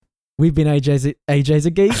We've been AJ's a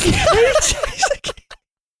Geek.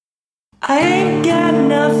 I ain't got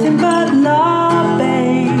nothing but love,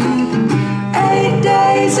 babe. 8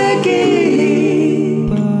 days a geek.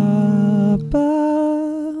 Ba,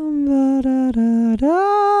 ba, ba, da, da, da,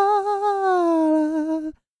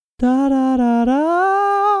 da, da, da, da,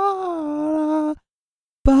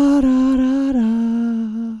 ba, da, da, da.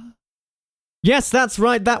 Yes, that's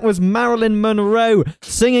right. That was Marilyn Monroe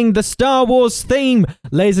singing the Star Wars theme.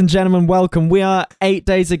 Ladies and gentlemen, welcome. We are 8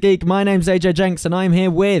 Days a Geek. My name's AJ Jenks, and I'm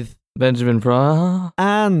here with Benjamin Pryor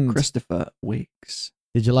and Christopher Weeks.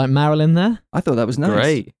 Did you like Marilyn there? I thought that was nice.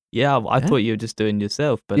 Great. Yeah, I thought you were just doing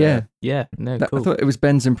yourself, but Yeah. No, I cool. thought it was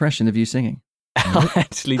Ben's impression of you singing. I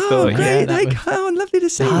actually Oh, thought, great. that was- Lovely to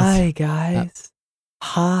see you. Hi, guys.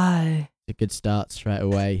 Hi. A good start straight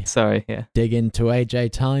away. Sorry, yeah. Dig into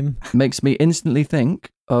AJ time. Makes me instantly think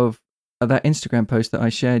of that Instagram post that I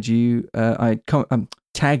shared you. I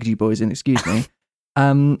tagged you boys in, excuse me,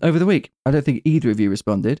 over the week. I don't think either of you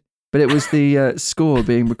responded, but it was the score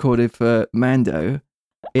being recorded for Mando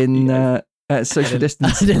in social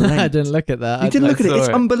distance. I didn't length. look at that. You didn't look at it. saw It's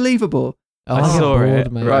it. unbelievable. Oh, I I get saw bored,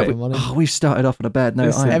 it. mate, Right. if I'm honest. Oh, we've started off on a bad note.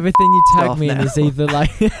 Listen, I am Everything you tag off me in now. is either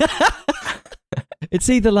like it's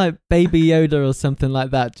either like Baby Yoda or something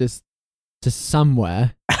like that, just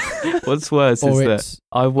somewhere, What's worse or is that it's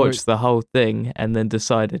I watched the whole thing and then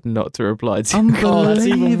decided not to reply to oh, that's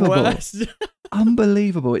even unbelievable. worse.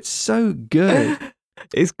 Unbelievable. It's so good.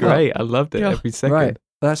 It's great. I loved it God. every second. Right.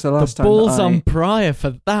 That's the last The time. balls that on Pryor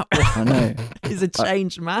for that one. I know. He's a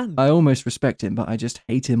changed man. I almost respect him, but I just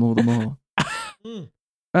hate him all the more. Mm.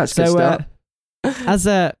 That's good So, stuff.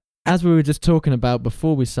 as we were just talking about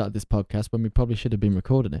before we started this podcast, when we probably should have been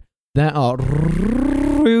recording it, there are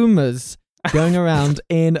rumors going around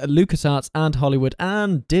in LucasArts and Hollywood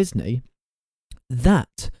and Disney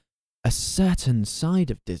that a certain side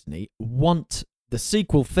of Disney want the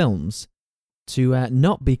sequel films to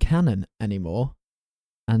not be canon anymore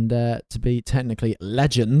and to be technically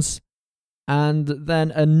legends, and then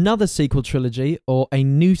another sequel trilogy or a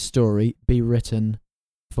new story be written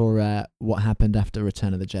for what happened after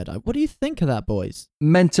Return of the Jedi. What do you think of that, boys?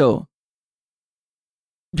 Mental.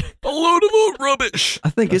 A load of rubbish. I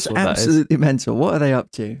think That's it's what that is. absolutely mental. What are they up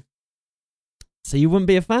to? So you wouldn't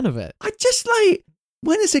be a fan of it? I just like,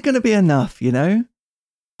 when is it going to be enough, you know?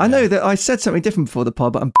 I know that I said something different before the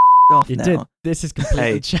pod, but I'm off You now. did. This is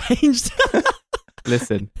completely Hey. changed.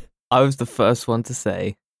 Listen, I was the first one to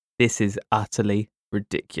say this is utterly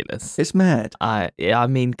ridiculous. It's mad. I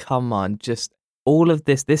mean, come on, just all of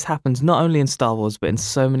this happens not only in Star Wars, but in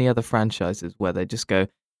so many other franchises where they just go,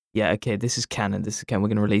 yeah, okay, this is canon, we're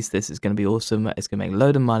going to release this, it's going to be awesome, it's going to make a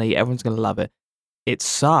load of money, everyone's going to love it. It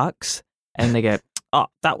sucks, and they go, oh,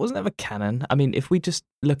 that was never canon. I mean, if we just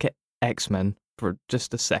look at X-Men for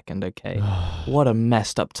just a second, okay, what a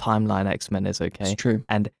messed up timeline X-Men is, okay? It's true.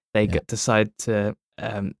 And they decide to,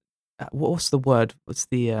 what's the word, what's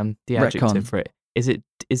the adjective Retcon. for it? Is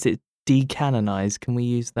it decanonized? Can we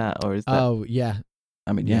use that, or is that? Oh, yeah.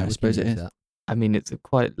 I mean, yeah, I we suppose can it use is. that. I mean, it's a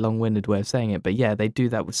quite long-winded way of saying it, but yeah, they do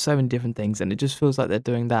that with so many different things, and it just feels like they're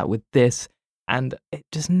doing that with this, and it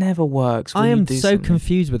just never works. I when you am do so something.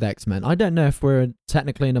 confused with X-Men. I don't know if we're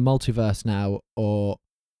technically in a multiverse now, or...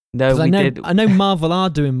 No, 'cause we did. I know Marvel are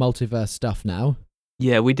doing multiverse stuff now.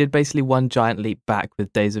 Yeah, we did basically one giant leap back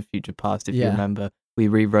with Days of Future Past. If you Yeah. remember, we I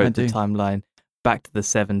rewrote the do. timeline back to the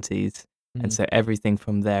 70s, and Mm. so everything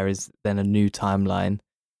from there is then a new timeline.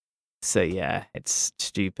 So yeah, it's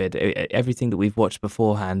stupid. Everything that we've watched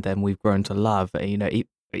beforehand, then we've grown to love. You know,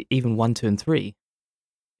 even 1, 2, and 3.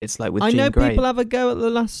 It's like with I Jean know Grey. people have a go at The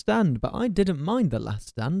Last Stand, but I didn't mind The Last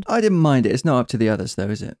Stand. I didn't mind it. It's not up to the others, though,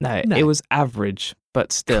 is it? No, No. it was average,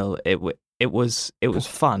 but still, it was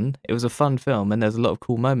fun. It was a fun film, and there's a lot of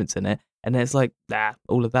cool moments in it. And then it's like,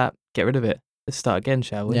 all of that, get rid of it. Let's start again,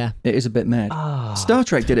 shall we? Yeah. It is a bit mad. Ah. Star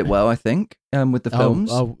Trek did it well, I think, with the films.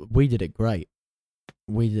 Oh, we did it great.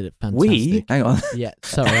 We did it fantastic. We? Hang on. Yeah,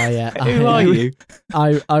 sorry. Who are you?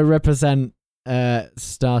 I represent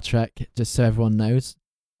Star Trek, just so everyone knows.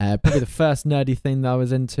 Probably the first nerdy thing that I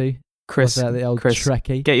was into. Chris, was, the old Chris,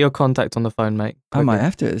 Trekkie. get your contact on the phone, mate. I might Quickly.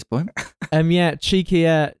 have to at this point. Yeah, Cheeky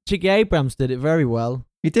Abrams did it very well.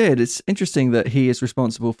 He did. It's interesting that he is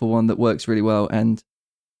responsible for one that works really well and,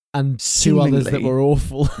 And two others that Seemingly. were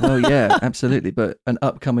awful. well, yeah, absolutely. But an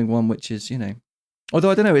upcoming one, which is, although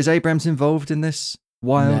I don't know, is Abrams involved in this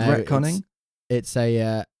wild No, retconning? It's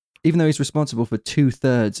a... Even though he's responsible for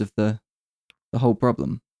 2/3 of the whole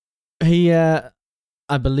problem. he,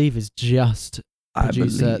 I believe, is just I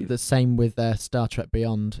producer. believe. The same with Star Trek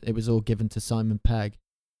Beyond. It was all given to Simon Pegg.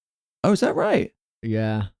 Oh, is that right?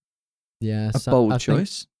 Yeah. A bold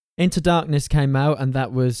choice. Into Darkness came out, and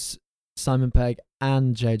that was Simon Pegg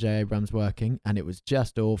and J.J. Abrams working, and it was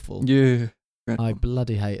just awful. Yeah. I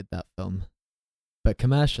bloody hated that film. But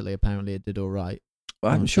commercially, apparently, it did all right.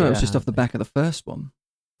 Well, I'm Oh, sure it was yeah. just off the back of the first one.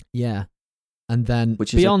 Yeah. And then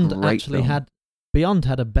Which is a Beyond great actually film. had Beyond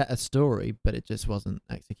had a better story, but it just wasn't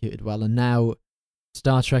executed well. And now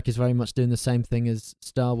Star Trek is very much doing the same thing as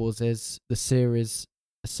Star Wars is. The series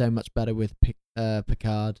is so much better with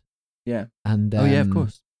Picard Yeah. and Oh, yeah, of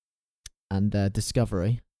course. and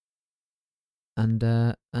Discovery. And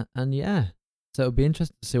yeah. So it'll be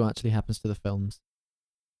interesting to see what actually happens to the films.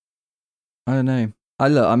 I don't know.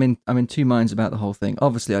 I'm in two minds about the whole thing.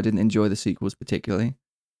 Obviously, I didn't enjoy the sequels particularly.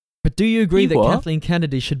 But do you agree You that what? Kathleen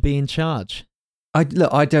Kennedy should be in charge? I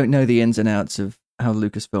don't know the ins and outs of how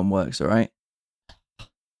Lucasfilm works, all right?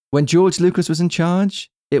 When George Lucas was in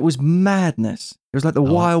charge, it was madness. It was like the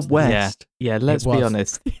Oh, Wild absolutely. West. Yeah, let's be was.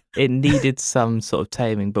 honest. It needed some sort of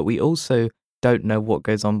taming, but we also don't know what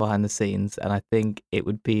goes on behind the scenes, and I think it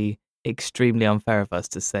would be extremely unfair of us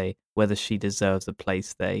to say whether she deserves a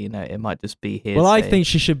place there. You know, it might just be here. Well, I think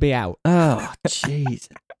she should be out. Oh, jeez.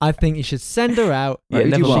 I think you should send her out. Yeah, Right,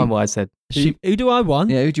 who do never you mind want? what I said. Who do I want?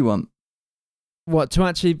 Yeah, who do you want? What, to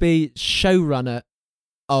actually be showrunner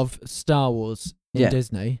of Star Wars in Yeah.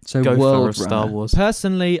 Disney? So Go for World Star Runner. Wars.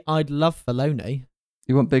 Personally, I'd love Filoni.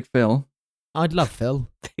 You want Big Phil? I'd love Phil.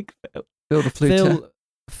 Big Phil. Phil the Fluter?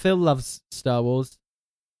 Phil loves Star Wars.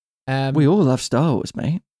 We all love Star Wars,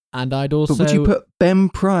 mate. And I'd also... But would you put Ben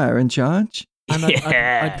Pryor in charge? And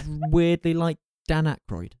Yeah. I'd weirdly like Dan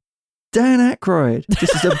Aykroyd. Dan Aykroyd.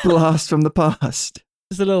 This is a blast from the past.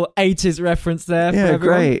 Just a little 80s reference there for Yeah, everyone.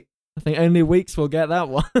 great. I think only Weeks will get that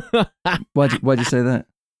one. Why'd you say that?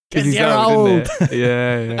 'Cause he's you're old, old. isn't it?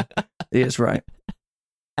 Yeah. He is right.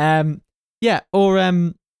 Yeah, or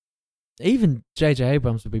even J.J.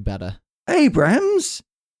 Abrams would be better. Abrams?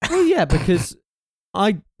 Well, yeah, because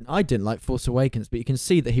I didn't like Force Awakens, but you can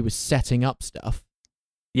see that he was setting up stuff.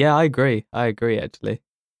 Yeah, I agree. Actually.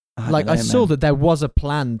 I saw that there was a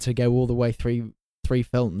plan to go all the way through three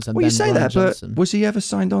films, and Well, then you say Rian that, Johnson. but was he ever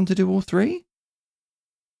signed on to do all three?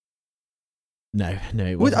 No, it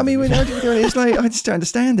Well, wasn't. I mean, it's like, I just don't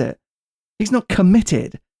understand it. He's not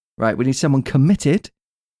committed. Right, we need someone committed,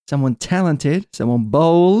 someone talented, someone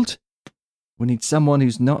bold. We need someone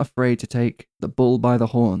who's not afraid to take the bull by the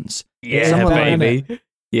horns. Yeah, Someone like- baby.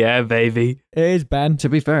 Yeah, baby. It is Ben. To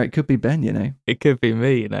be fair, it could be Ben, you know. It could be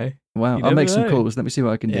me, you know. Wow, You I'll make never some know. calls. Let me see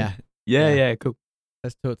what I can do. Yeah, Yeah, cool.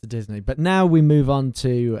 let's talk to Disney. But now we move on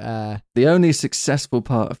to The only successful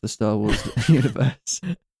part of the Star Wars universe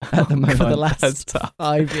at the moment. for the That's last tough.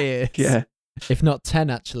 5 years. Yeah. If not 10,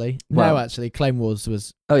 actually. Well- No, actually, Clone Wars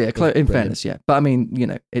was... Oh yeah, in Brilliant. fairness, yeah. But I mean, you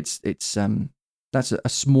know, it's that's a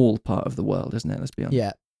small part of the world, isn't it? Let's be honest.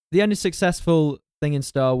 Yeah. The only successful thing in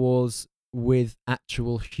Star Wars with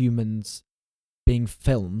actual humans being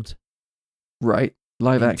filmed Right.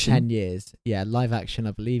 Live in action. 10 years. Yeah, live action,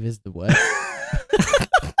 I believe, is the word.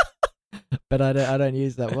 But I don't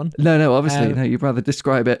use that one. No, obviously, Um, no. You'd rather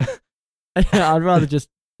describe it. I'd rather just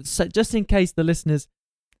in case the listeners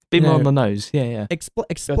Be You more know, on the nose. Yeah. explain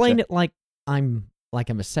Gotcha. it like I'm a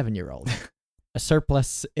 7-year-old. A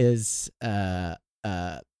surplus is a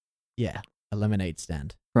lemonade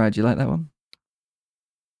stand. Brad, do you like that one?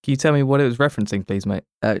 Can you tell me what it was referencing, please, mate?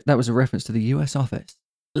 That was a reference to the U.S. office.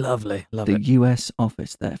 Lovely. The U.S.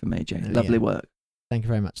 office there from AJ. Oh, Lovely yeah. work. Thank you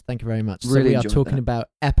very much. Thank you very much. So Really we are enjoyed talking that. about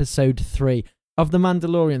episode 3 of The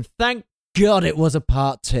Mandalorian. Thank God it was a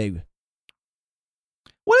part 2.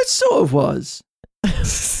 Well, it sort of was.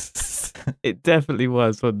 It definitely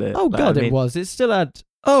was, wasn't it? Oh Like, God, I mean, it was. It still had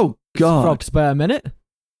Oh God. frog sperm in it.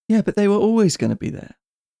 Yeah, but they were always going to be there.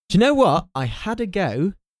 Do you know what? I had a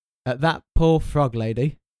go at that poor frog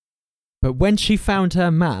lady, but when she found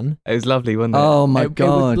her man, It was lovely, wasn't it? Oh my it was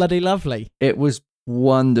God. bloody lovely. It was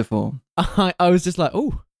wonderful. I was just like,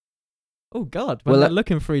 oh God, when Well, they're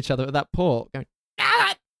looking for each other at that port, going,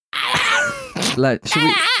 Like, should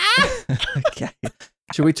we? Okay.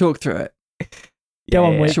 Should we talk through it? Go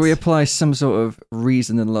on, Wix. Should we apply some sort of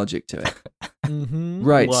reason and logic to it? mm-hmm.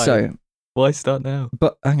 Right. Why? So, Why start now?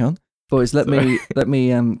 but hang on, boys. Let me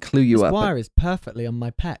clue you This up. wire is perfectly on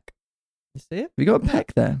my peck. You see it? Have you got a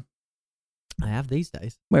peck there? I have these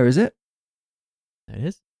days. Where is it? There it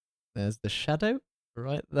is. There's the shadow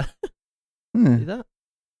right there. Hmm. See that?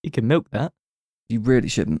 You can milk that. You really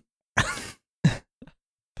shouldn't.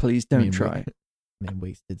 Please Me don't and try.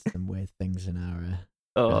 We did some weird things in our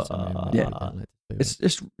Oh, dressing room that yeah. we don't like to do. It's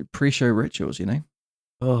just pre-show rituals, you know.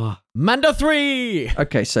 oh. Mando 3!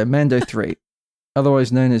 Okay, so Mando 3,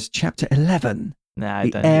 otherwise known as Chapter 11, Nah, I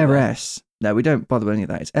the don't. do that. Heiress. No, we don't bother with any of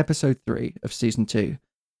that. It's Episode 3 of Season 2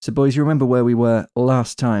 So, boys, you remember where we were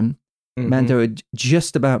last time? Mhm. Mando had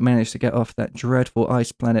just about managed to get off that dreadful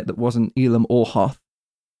ice planet that wasn't Elam or Hoth,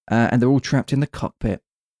 and they're all trapped in the cockpit.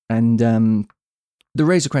 And the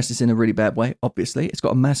Razor Crest is in a really bad way, obviously. It's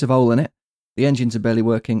got a massive hole in it. The engines are barely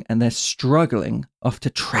working, and they're struggling off to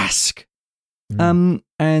Trask.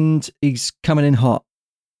 And he's coming in hot.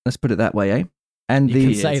 Let's put it that way, eh? And You He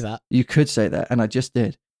can say is. that. you could say that, and I just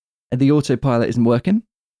did. And the autopilot isn't working.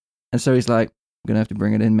 And so he's like, I'm going to have to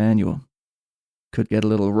bring it in manual. Could get a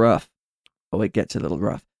little rough. Oh, it gets a little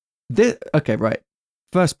rough. Okay, right.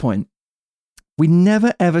 First point. We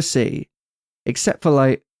never ever see, except for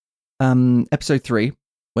like episode 3,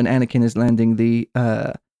 when Anakin is landing the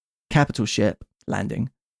capital ship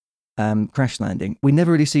crash landing. We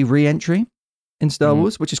never really see re-entry in Star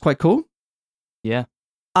Wars, which is quite cool. Yeah.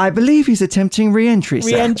 I believe he's attempting re-entry. Sir.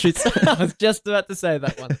 Re-entries. I was just about to say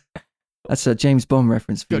that one. That's a James Bond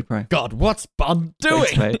reference for you, Good Pro. God, what's Bond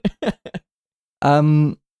doing?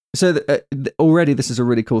 Thanks, So already this is a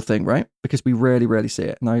really cool thing, right? Because we rarely see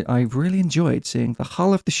it. And I really enjoyed seeing the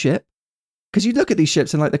hull of the ship. Because you look at these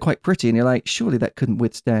ships and like they're quite pretty and you're like, surely that couldn't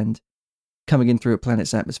withstand coming in through a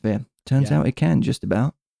planet's atmosphere. Turns Yeah. out it can, just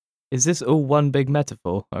about. Is this all one big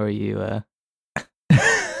metaphor, or are you?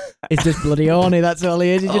 It's just bloody horny, that's all he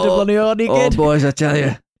is. He's just a Oh, bloody horny Oh, kid. boys, I tell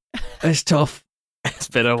you, it's tough. It's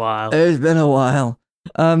been a while. It's been a while.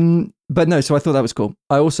 But no, so I thought that was cool.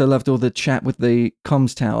 I also loved all the chat with the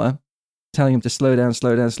comms tower, telling him to slow down.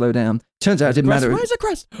 Turns out it didn't matter. Razor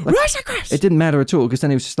Crest! Like, Razor Crest! It didn't matter at all because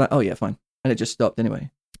then he was just like, oh yeah, fine. And it just stopped anyway.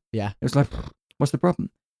 Yeah. It was like, what's the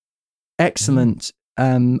problem? Excellent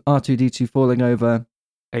R2-D2 falling over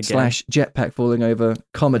Again. / jetpack falling over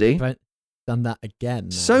comedy. But done that again.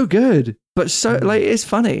 now. So good. But so, like, it's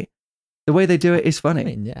funny. The way they do it is I funny.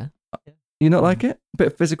 mean, yeah. You not like it? Bit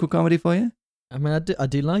of physical comedy for you? I mean, I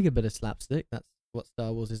do like a bit of slapstick. That's what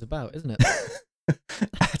Star Wars is about, isn't it?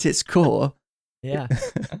 At its core. Yeah.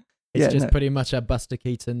 It's Yeah, just no. pretty much a Buster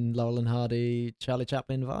Keaton, Laurel and Hardy, Charlie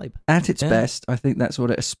Chaplin vibe. At its Yeah. best, I think that's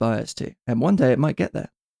what it aspires to. And one day it might get there.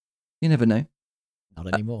 You never know.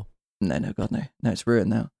 Not anymore. No, God, no. No, it's ruined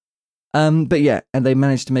now. But yeah, and they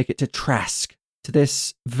managed to make it to Trask, to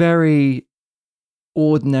this very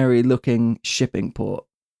ordinary looking shipping port.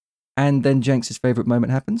 And then Jenks' favourite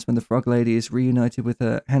moment happens when the frog lady is reunited with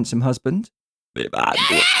her handsome husband.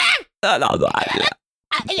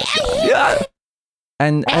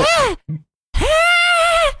 And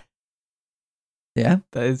yeah,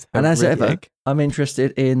 That is and as ever, horrific. I'm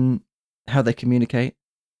interested in how they communicate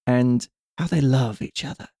and how they love each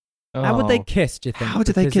other. How would they Oh. kiss, do you think? How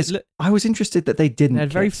did they Because kiss? it I was interested that they didn't. They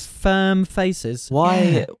had very kiss. firm faces. Why?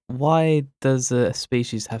 Yeah. Why does a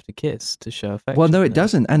species have to kiss to show affection? Well, no, it then?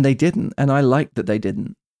 doesn't, and they didn't, and I liked that they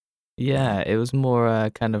didn't. Yeah, it was more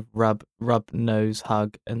kind of rub nose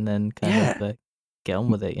hug and then kind of get on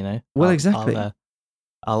with it. You know. Well, exactly.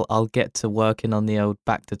 I'll get to working on the old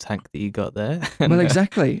Bacta tank that you got there. Well,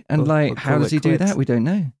 exactly, and we'll- like, we'll how call does it he do quits. that? We don't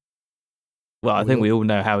know. Well, I We think all- we all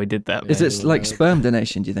know how he did that. Yeah, Is mate. it we like know. sperm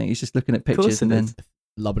donation? Do you think he's just looking at Of pictures course and it then is.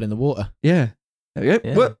 Lob it in the water. yeah, there we go.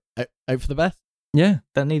 Yeah. Whoop. Hope for the best. Yeah,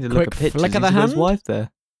 Don't need to Quick look at pictures. flick of the He's got his hand? wife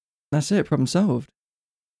there. that's it. Problem solved.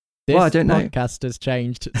 This Well, I don't know. podcast has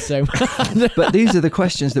changed so much. But these are the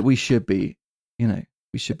questions that we should be,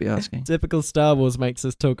 we should be asking. Typical Star Wars makes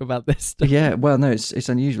us talk about this stuff. Yeah, well, no, it's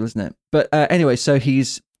unusual, isn't it? But anyway, so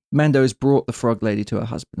Mando has brought the frog lady to her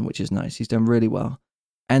husband, which is nice. He's done really well.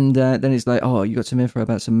 And then he's like, oh, you got some info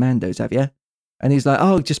about some Mandos, have you? And he's like,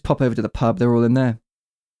 oh, just pop over to the pub. They're all in there.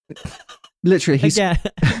 Literally, Again.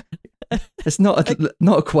 it's not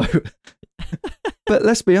a quote. But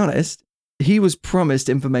let's be honest, he was promised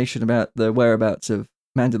information about the whereabouts of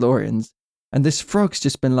Mandalorians. And this frog's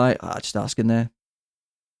just been like, just ask in there.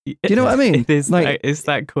 Do you know what I mean? It's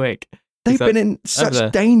that quick. They've It's been like, in such there.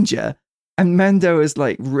 danger, and Mando has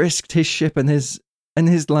like risked his ship and his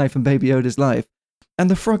life and Baby Yoda's life, and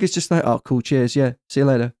the frog is just like, "Oh, cool, cheers, yeah, see you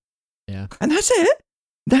later." Yeah. And that's it.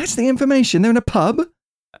 That's the information. They're in a pub.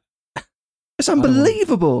 It's don't want-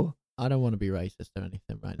 unbelievable. I don't want to be racist or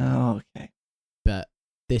anything right now, Oh, okay. but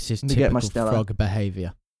this is Let me get my typical Stella. frog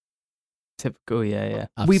behaviour. Typical, yeah.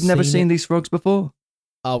 I've We've never seen it- these frogs before.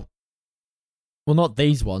 Oh, well, not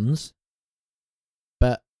these ones,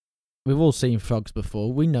 but we've all seen frogs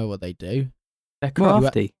before. We know what they do. They're Well, you-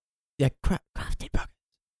 crafty. Yeah, crafty buggers.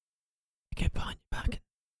 They get behind your back and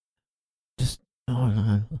just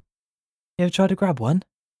You ever tried to grab one?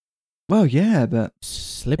 Well, yeah, but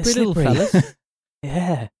slippery It's little slippery. fellas,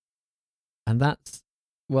 Yeah, and that's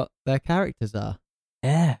what their characters are.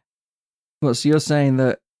 yeah. well, so you're saying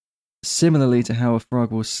that similarly to how a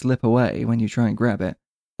frog will slip away when you try and grab it,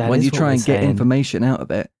 That when is you what try we're and get saying. information out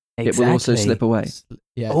of it, it will also Exactly. slip away.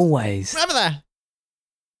 Yeah. Always. Over there.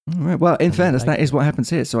 All right. Well, in And fairness, thank that is you. what happens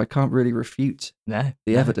here, so I can't really refute No.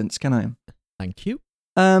 the no. evidence, can I? Thank you.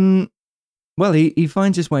 Well, he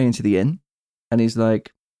finds his way into the inn, and he's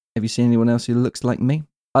like, "Have you seen anyone else who looks like me?"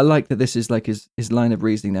 I like that this is like his line of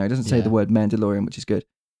reasoning now. He doesn't say Yeah. the word Mandalorian, which is good.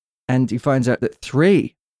 And he finds out that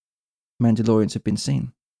 3 Mandalorians have been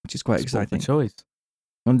seen, which is quite Sport for exciting. choice.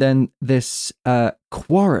 And then this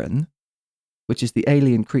Quarren, which is the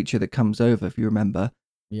alien creature that comes over, if you remember,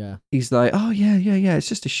 Yeah. he's like, "Oh, yeah, it's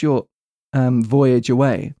just a short voyage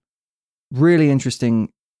away." Really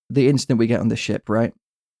interesting, the instant we get on the ship, right?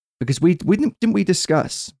 Because we didn't we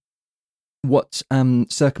discuss what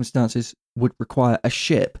circumstances would require a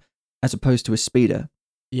ship as opposed to a speeder?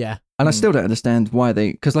 Yeah. And I still don't understand why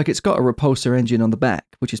because like it's got a repulsor engine on the back,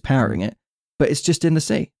 which is powering it, but it's just in the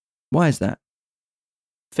sea. Why is that?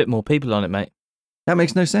 Fit more people on it, mate. That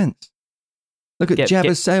makes no sense. Look at Get-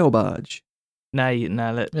 Jabba's sail barge. There's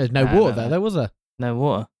no water there, was there? No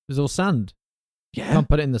water. It was all sand. Yeah. Can't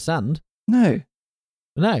put it in the sand. No.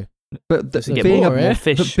 No. But Does it get being, more eh?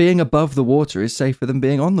 fish? but being above the water is safer than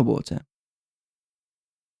being on the water.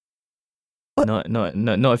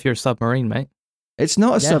 Not if you're a submarine, mate. It's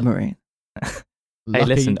not a Yeah. submarine. Hey,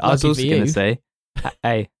 listen. I was lucky also for going you. to say.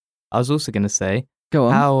 Hey, I was also going to say Go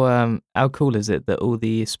on. how cool is it that all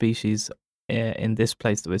the species in this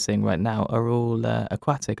place that we're seeing right now are all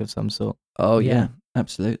aquatic of some sort? Oh, yeah. Yeah.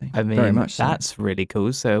 Absolutely. I mean, very much so. that's really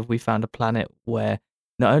cool. So if we found a planet where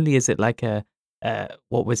not only is it like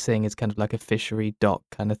what we're seeing is kind of like a fishery dock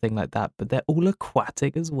kind of thing like that, but they're all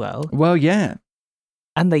aquatic as well, Well, yeah.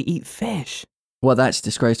 and they eat fish. Well, that's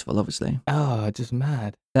disgraceful, obviously. Oh, just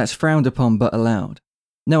mad. That's frowned upon but allowed.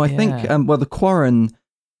 No, I think, Yeah. well, the Quarren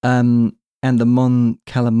and the Mon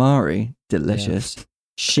Calamari, delicious,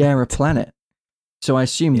 share a planet. So I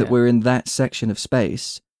assume that Yeah. we're in that section of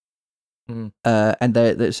space. Mm.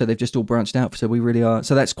 And so they've just all branched out. So we really are.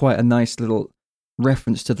 So that's quite a nice little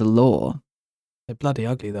reference to the lore. They're bloody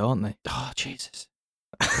ugly though, aren't they? Oh, Jesus.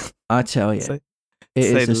 I tell you, So- it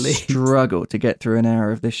say is a the least. struggle to get through an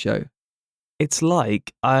hour of this show. It's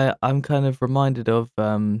like I'm kind of reminded of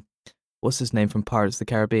what's his name from Pirates of the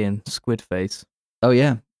Caribbean, Squid Face. Oh,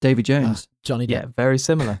 yeah. Davy Jones. Johnny Yeah, Depp. very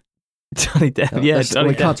similar. Johnny Depp. Oh, yeah, that's- Johnny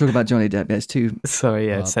we can't Depp. talk about Johnny Depp. Yeah, it's too, Sorry,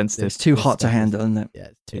 yeah, Well, it's sensitive. it's too This hot to stuff is- handle, isn't it? Yeah,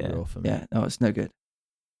 it's too Yeah. raw for me. Yeah, no, it's no good.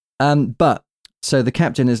 But so the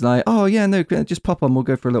captain is like, "Oh yeah, no, just pop on. We'll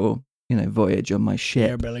go for a little, voyage on my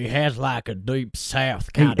ship." but he has like a deep south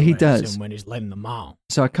He- kind he of does. accent when he's letting them on.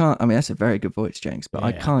 So I can't. I mean, that's a very good voice, Jenks, but I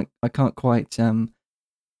Yeah. can't quite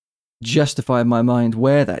justify in my mind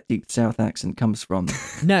where that deep south accent comes from,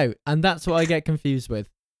 No, and that's what I get confused with.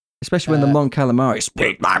 especially when the Mon Calamari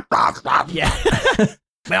speak like that. Yeah.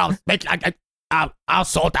 Well, I'll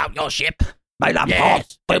sort out your ship.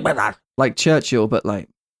 Yes. like Churchill, but like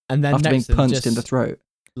And then after being next to them punched just, in the throat.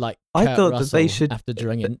 like I Kurt thought that they Russell should- after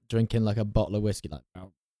drinking like a bottle of whiskey, like,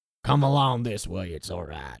 oh, Come along this way. It's all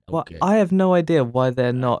right. Well, Okay. I have no idea why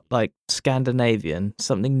they're not like Scandinavian,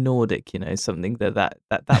 something Nordic, something that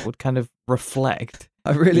would kind of reflect.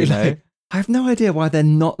 I really You know? like. I have no idea why they're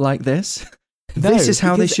not like this. No, This is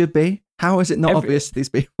how they because should be. How is it not every- obvious to these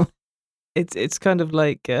people? It's kind of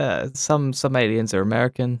like some aliens are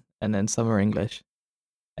American and then some are English,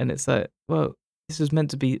 and it's like, well, this was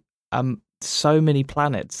meant to be so many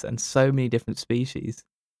planets and so many different species,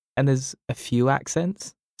 and there's a few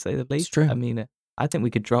accents, to say the least. true. I mean, I think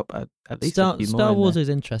we could drop at least Star, a few more. Star in Wars there. is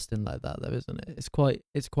interesting like that, though, isn't it?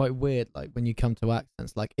 It's quite weird. Like when you come to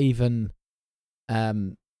accents, like even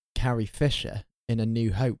Carrie Fisher in A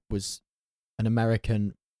New Hope was an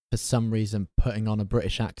American for some reason putting on a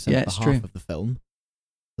British accent Yeah, for it's half true. of the film.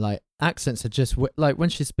 Like accents are just like when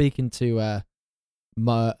she's speaking to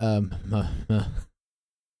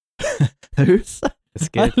Who? It's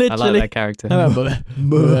good. I, literally- like that character.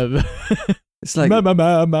 It's like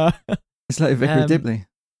it's like Vicar Um, Dibley.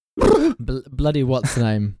 bloody what's the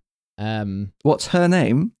name? What's her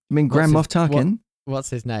name? You mean what's Grand his- Moff Tarkin? What's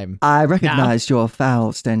his name? I recognised your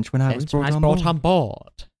foul stench when I was brought on board. on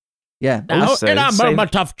board. Yeah. Now, Also, in a same-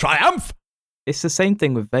 moment of triumph. It's the same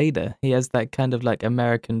thing with Vader. He has that kind of like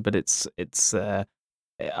American, but it's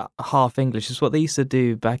half English. It's what they used to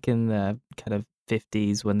do back in the kind of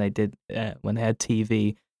 50s when they did when they had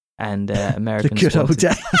TV and The Americans good old wanted-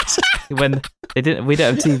 days. when they didn't. We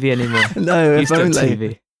don't have TV anymore. No, We if used to have only.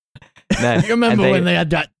 TV. No, You remember and when they had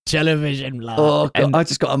that television? Like, Oh, God, And- I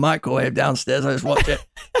just got a microwave downstairs. I just watched it.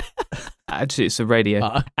 actually it's a radio,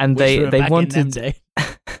 Uh, and wish we were they back in them wanted days.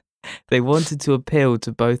 they wanted to appeal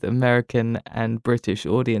to both American and British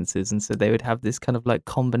audiences, and so they would have this kind of like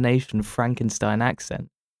combination Frankenstein accent.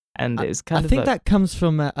 And it's kind I of think like, that comes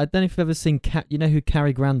from. I don't know if you've ever seen. You know who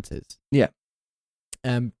Cary Grant is? Yeah.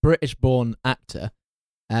 British-born actor,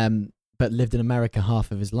 but lived in America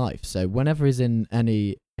half of his life. So whenever he's in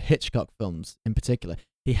any Hitchcock films, in particular,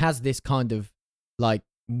 he has this kind of like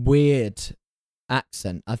weird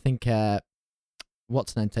accent. I think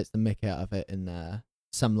what's name takes the mick out of it in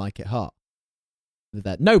Some Like It Hot. With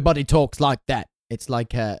that, nobody talks like that. It's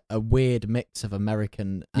like a weird mix of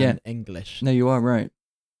American and English. No, you are right.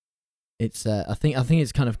 It's I think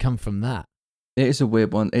it's kind of come from that. It is a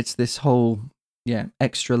weird one. It's this whole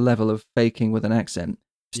extra level of faking with an accent.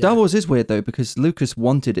 Star Wars is weird though, because Lucas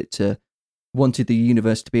wanted the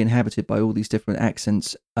universe to be inhabited by all these different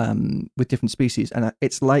accents with different species, and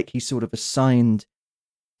it's like he sort of assigned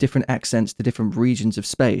different accents to different regions of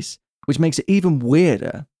space, which makes it even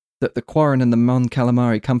weirder that the Quarren and the Mon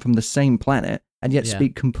Calamari come from the same planet and yet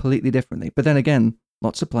speak completely differently. But then again,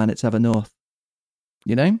 lots of planets have a north.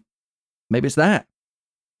 You know? Maybe it's that.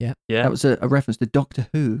 yeah. That was a reference to Doctor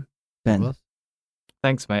Who, Ben. Well,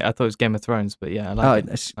 Thanks, mate. I thought it was Game of Thrones, but yeah, I like it.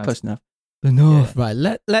 It's Nice. close enough. The north. right,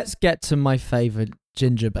 let's get to my favourite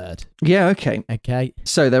gingerbird. Yeah, okay. Okay.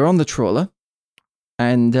 So they're on the trawler,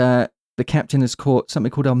 and the captain has caught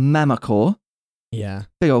something called a mamacore. Yeah.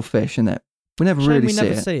 Big old fish, isn't it? We never Shame really we see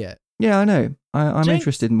never it. see it. Yeah, I know. I'm Jenks.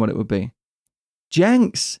 interested in what it would be.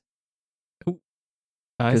 Jenks,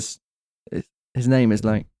 Nice. because his name is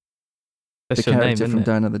like That's the your name, character isn't from it?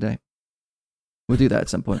 Die Another Day. We'll do that at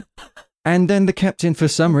some point. And then the captain, for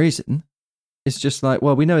some reason, is just like,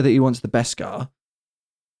 well, we know that he wants the Beskar.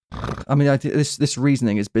 I mean, this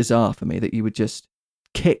reasoning is bizarre for me, that you would just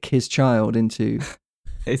kick his child into...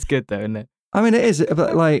 It's good though, isn't it? I mean, it is,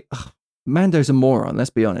 but like, Mando's a moron,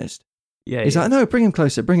 let's be honest. Yeah. He's like, no, bring him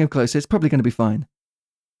closer, it's probably going to be fine.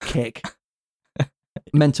 Kick.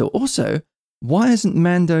 Mental. Also, why is he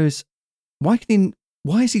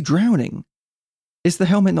drowning? Is the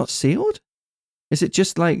helmet not sealed? Is it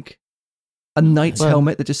just like a knight's Well,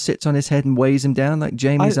 helmet that just sits on his head and weighs him down like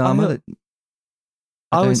Jamie's armor?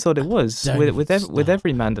 I always don't- thought it was Don't with stop.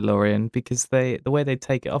 every Mandalorian, because the way they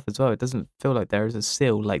take it off as well, it doesn't feel like there is a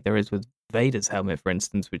seal like there is with Vader's helmet, for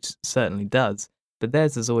instance, which certainly does. But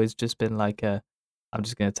theirs has always just been like I'm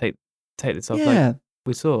just going to take this off, Yeah, like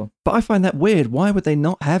we saw. but I find that weird. Why would they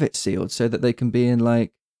not have it sealed so that they can be in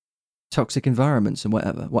like toxic environments and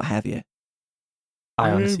whatever, what have you?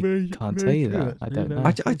 I honestly can't tell you that. I don't know.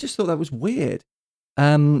 I just thought that was weird.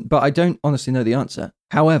 But I don't honestly know the answer.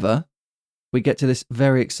 However, we get to this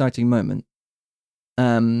very exciting moment.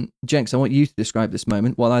 Jenks, I want you to describe this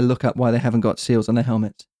moment while I look up why they haven't got seals on their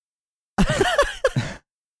helmets.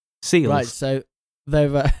 Seals. Right, so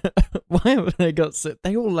they've why haven't they got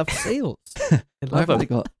they all love seals. I Why love haven't they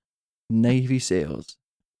them. got Navy SEALs?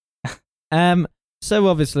 So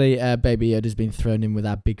obviously Baby Yoda's been thrown in with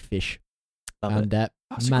our big fish. Love And it.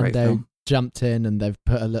 That's a great Mando film. jumped in and they've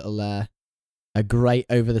put a little a grate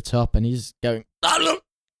over the top and he's going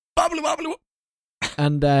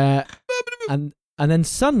and then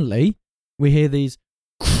suddenly we hear these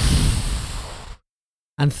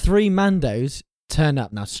and three Mandos turn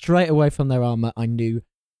up. Now straight away from their armor I knew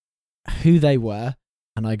who they were,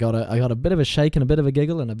 and I got a bit of a shake and a bit of a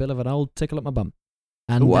giggle and a bit of an old tickle at my bum.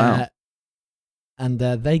 And Wow.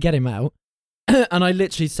 They get him out. And I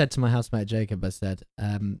literally said to my housemate Jacob, I said,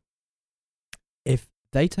 if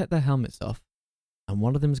they take their helmets off and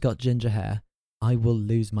one of them's got ginger hair, I will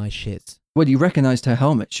lose my shit. Well, you recognised her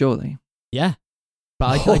helmet, surely. Yeah.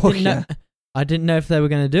 But I Oh, didn't know I didn't know if they were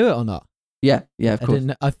going to do it or not. Yeah, of course.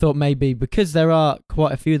 I thought maybe because there are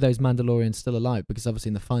quite a few of those Mandalorians still alive, because obviously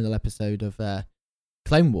in the final episode of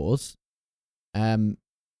Clone Wars, our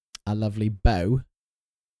lovely Bo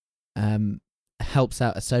helps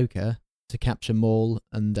out Ahsoka to capture Maul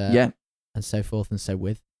and and so forth and so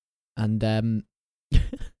with, and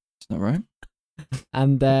It's not right.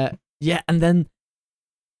 and and then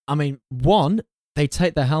I mean, one, they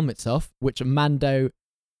take their helmets off, which Mando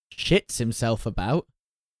shits himself about,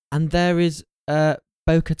 and there is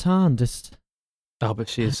Bo-Katan just. Oh, but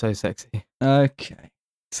she is so sexy. Okay.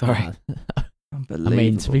 Sorry. I Unbelievable.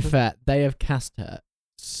 mean, to be fair, they have cast her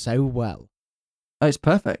so well. Oh, it's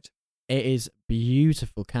perfect. It is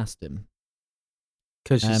beautiful casting.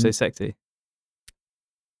 Because she's so sexy.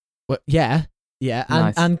 Well, yeah,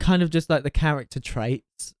 Nice. and kind of just like the character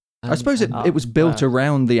traits. I suppose and- it was built wow.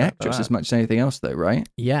 around the Look at actress that. as much as anything else, though, right?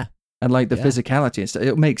 yeah, And like the Yeah. physicality and stuff.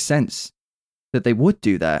 It makes sense that they would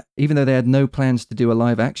do that, even though they had no plans to do a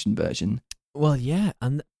live action version. well, yeah,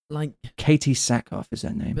 and like, Katie Sackhoff is her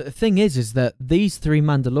name. but the thing is that these three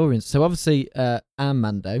Mandalorians. So obviously,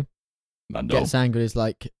 Mando gets angry. Is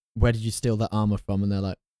like, where did you steal that armor from? And they're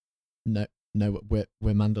like, no, no, we're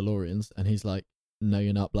Mandalorians. And he's like, no,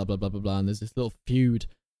 you're not, blah, blah, blah, blah, blah. And there's this little feud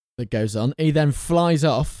that goes on. He then flies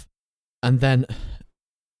off, and then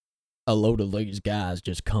a load of these guys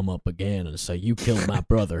just come up again and say, you killed my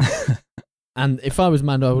brother. And if I was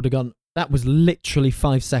Mando, I would have gone, that was literally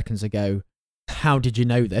 5 seconds ago. How did you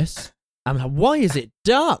know this? I'm like, why is it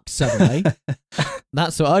dark suddenly?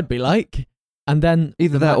 That's what I'd be like. And then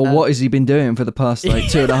Either that or what has he been doing for the past like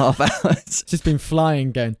 2.5 hours? Just been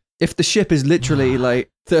flying, going, If the ship is literally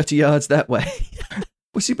like 30 yards that way,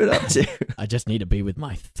 what's he been up to? I just need to be with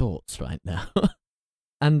my thoughts right now.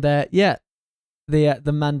 And the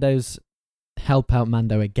Mandos help out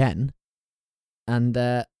Mando again. And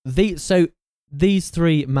these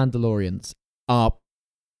 3 Mandalorians are,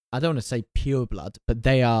 I don't want to say pure blood, but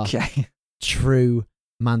they are Okay. true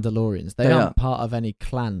Mandalorians. They aren't part of any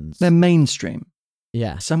clans. They're mainstream.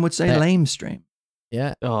 Yeah. Some would say They're- lamestream.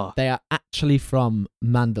 Yeah. Oh, They are actually from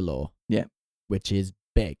Mandalore. Yeah. Which is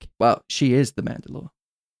big. Well, she is the Mandalore.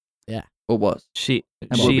 Yeah. Or was. she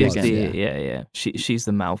will be is again, the yeah. She's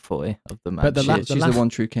the Malfoy of the man. But the She's the one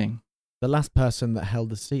true king. The last person that held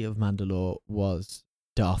the seat of Mandalore was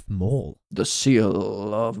Darth Maul. The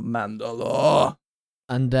seal of Mandalore.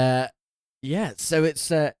 And so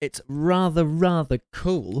it's rather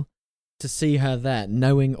cool to see her there,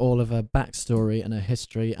 knowing all of her backstory and her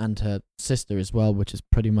history, and her sister as well, which is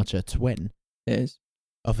pretty much her twin, It is.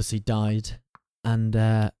 obviously died. And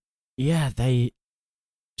they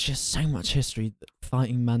just so much history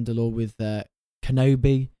fighting Mandalore with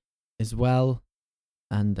Kenobi as well,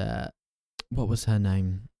 and what was her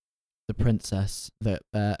name? The princess that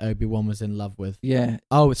Obi-Wan was in love with. Yeah.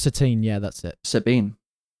 Oh, it's Satine. Yeah, that's it. Sabine.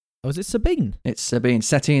 Oh, is it Sabine? It's Sabine.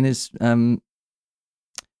 Satine is Moulin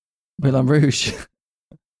Rouge.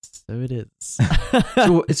 So it is.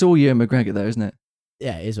 It's all Ewan McGregor though, isn't it?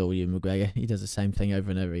 Yeah, it is all Ewan McGregor. He does the same thing over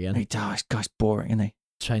and over again. This guy's boring, isn't he?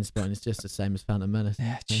 Trainspotting is just the same as Phantom Menace.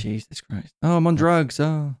 Yeah, Jesus Christ. Oh, I'm on drugs.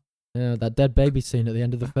 Oh. Yeah, that dead baby scene at the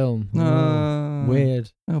end of the film. No.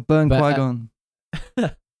 Weird. Oh, burn But, Qui-Gon.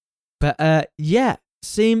 But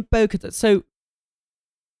seeing Bo-Katan. So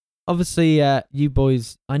obviously, you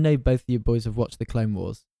boys. I know both of you boys have watched the Clone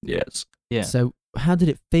Wars. Yes. Yeah. So how did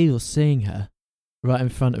it feel seeing her right in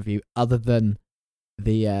front of you, other than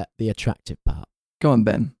the attractive part? Go on,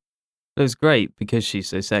 Ben. It was great because she's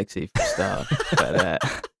so sexy for a start. But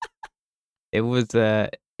it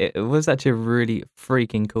was actually a really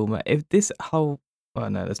freaking cool moment. If this whole, well,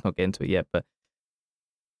 no, let's not get into it yet. But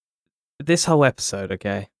this whole episode,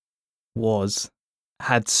 okay,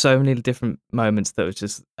 had so many different moments that was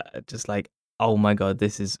just like, oh my god,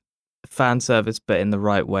 this is fan service, but in the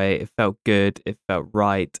right way. It felt good. It felt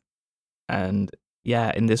right, and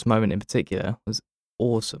yeah, in this moment in particular, was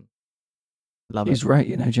awesome. Love He's it.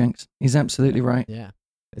 right, Jenks. He's absolutely right. Yeah.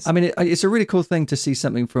 I mean, it's a really cool thing to see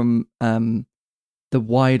something from the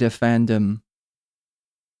wider fandom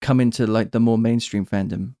come into like the more mainstream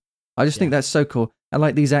fandom. I just think that's so cool. And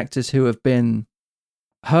like these actors who have been,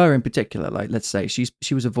 her in particular, like let's say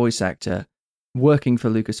she was a voice actor working for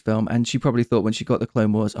Lucasfilm, and she probably thought when she got the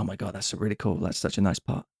Clone Wars, oh my god, that's really cool. That's such a nice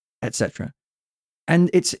part, etc. And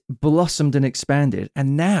it's blossomed and expanded,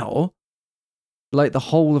 and now, like the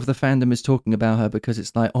whole of the fandom is talking about her because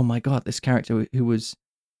it's like, oh my god, this character who was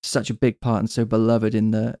such a big part and so beloved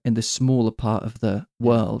in the smaller part of the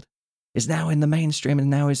world is now in the mainstream and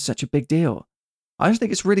now is such a big deal. I just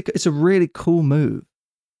think it's a really cool move.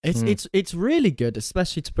 It's really good,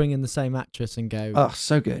 especially to bring in the same actress and go, Oh,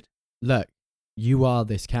 so good. look, you are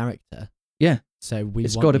this character. Yeah. So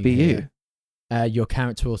It's got got to be you. Your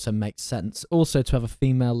character also makes sense. Also, to have a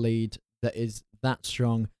female lead that is that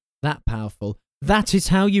strong, that powerful. That is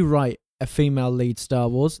how you write a female lead Star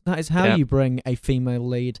Wars. That is how you bring a female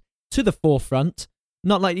lead to the forefront.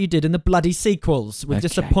 Not like you did in the bloody sequels with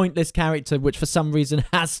just a Okay. pointless character which for some reason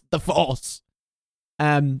has the Force.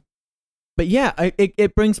 But yeah,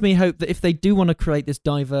 it brings me hope that if they do want to create this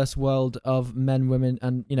diverse world of men, women,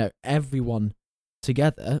 and everyone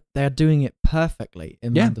together, they are doing it perfectly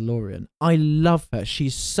in Mandalorian. I love her.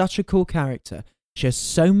 She's such a cool character. She has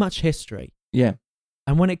so much history. Yeah.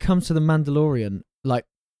 And when it comes to the Mandalorian, like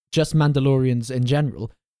just Mandalorians in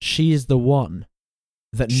general, she is the one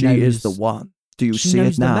that She knows. is the one. Do you She see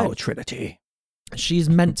knows it the now, most. Trinity? She's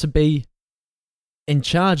meant to be in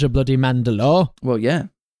charge of bloody Mandalore. Well, yeah.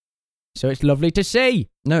 So it's lovely to see.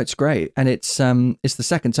 No, it's great, and it's the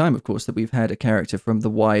second time, of course, that we've had a character from the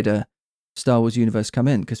wider Star Wars universe come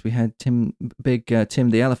in, because we had Tim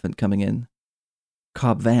the Elephant coming in,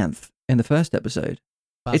 Cobb Vanth, in the first episode.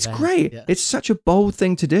 It's great. Yeah. It's such a bold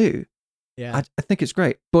thing to do. Yeah. I think it's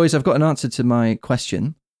great. Boys, I've got an answer to my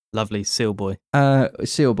question. Lovely seal boy.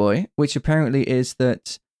 Seal Boy, which apparently is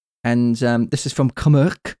that, and this is from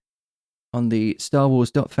Commerk on the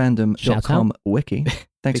StarWars.fandom.com wiki.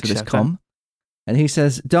 Thanks Big for this, shout Com. And he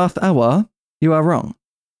says, Darth Awar, you are wrong.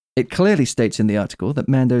 It clearly states in the article that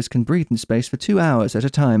Mandos can breathe in space for 2 hours at a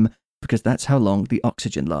time because that's how long the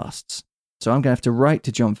oxygen lasts. So I'm going to have to write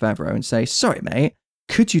to Jon Favreau and say, sorry, mate,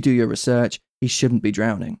 could you do your research? He shouldn't be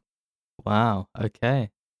drowning. Wow. Okay.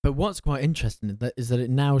 But what's quite interesting is that it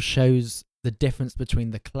now shows the difference between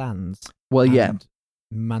the clans Well, and yeah.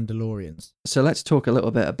 Mandalorians. So let's talk a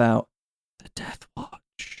little bit about the Death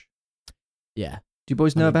Watch. Yeah. Do you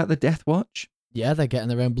boys know about the Death Watch? Yeah, they're getting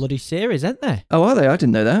their own bloody series, aren't they? Oh, are they? I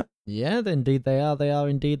didn't know that. Yeah, indeed they are. They are,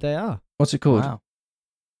 indeed they are. What's it called? Wow.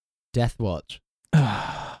 Death Watch.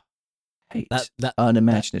 Hate That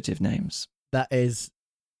unimaginative names. That is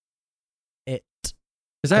it.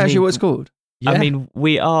 Is that I actually mean, what it's called? Yeah. I mean,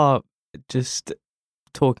 we are just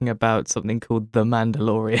talking about something called The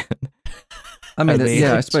Mandalorian. I mean, I mean,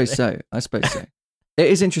 yeah, I suppose so. It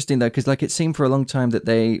is interesting though, because like it seemed for a long time that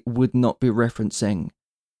they would not be referencing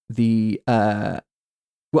the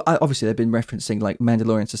well, obviously they've been referencing like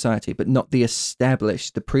Mandalorian Society, but not the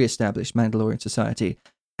pre-established Mandalorian Society.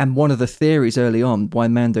 And one of the theories early on why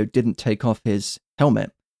Mando didn't take off his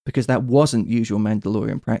helmet, because that wasn't usual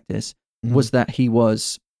Mandalorian practice, was that he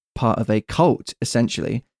was part of a cult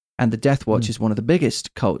essentially, and the Death Watch is one of the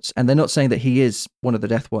biggest cults. And they're not saying that he is one of the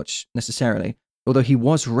Death Watch necessarily, although he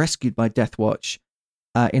was rescued by Death Watch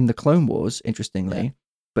in the Clone Wars, interestingly.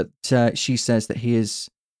 But she says that he is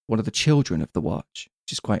one of the children of the Watch,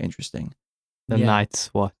 which is quite interesting. The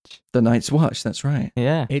Night's Watch. The Night's Watch, that's right.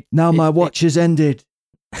 Yeah. Now my watch has ended.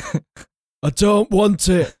 I don't want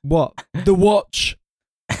it. What? The watch.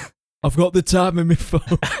 I've got the time in my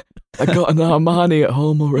phone. I got an Armani at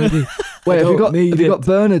home already. Wait, have don't need you it. got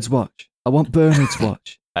Bernard's watch? I want Bernard's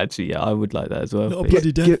watch. Actually, yeah, I would like that as well. Not a please.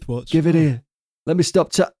 bloody Death Watch. Give it here. Let me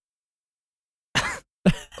stop.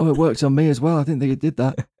 Oh, it works on me as well. I didn't think it did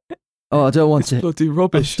that. Oh, I don't want It's it. bloody I've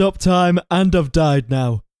rubbish. stopped time and I've died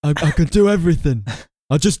now. I can do everything.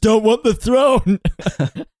 I just don't want the throne.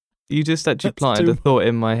 You just actually That's planted too- a thought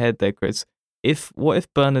in my head there, Chris. What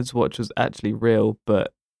if Bernard's watch was actually real,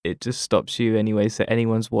 but it just stops you anyway, so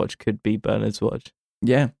anyone's watch could be Bernard's watch?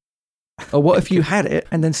 Yeah. Or what if you had it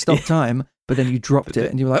and then stopped time, but then you dropped it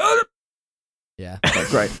and you were like, oh, Yeah,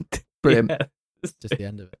 great. Brilliant. Yeah. it's just the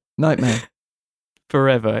end of it. Nightmare.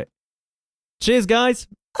 Forever. Cheers, guys.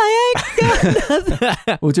 I ain't got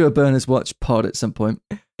nothing. We'll do a Bernard's watch pod at some point.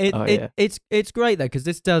 It's great though, because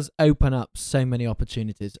this does open up so many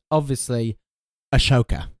opportunities. Obviously,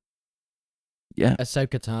 Ahsoka. Yeah.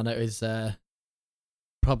 Ahsoka Tano is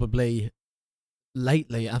probably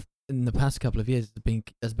lately, in the past couple of years,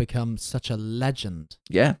 has become such a legend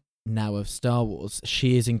Yeah. now of Star Wars.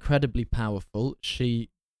 She is incredibly powerful. She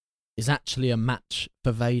is actually a match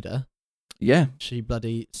for Vader. Yeah. She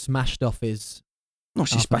bloody smashed off his Oh,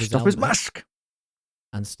 she Half of smashed his off his helmet. mask.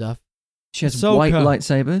 and stuff. She has Ahsoka. white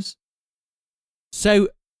lightsabers. So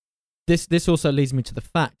this also leads me to the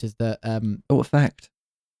fact is that Oh, a fact.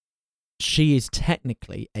 she is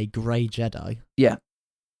technically a Grey Jedi. Yeah.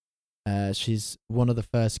 She's one of the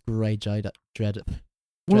first Grey Jedi.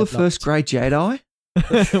 One of the first grey Jedi. You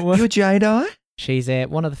a Jedi? She's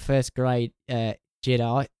one of the first Grey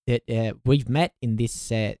Jedi that we've met in this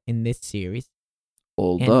series.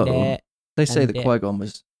 Although And, they say and, that Qui-Gon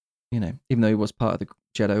was, even though he was part of the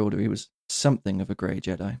Jedi Order, he was something of a grey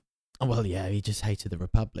Jedi. well, yeah, he just hated the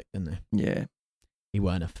Republic, didn't he? Yeah. He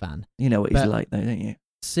weren't a fan. You know what he's But- like, though, don't you?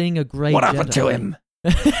 Seeing a Grey What Jedi. happened to him?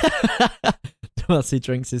 Whilst he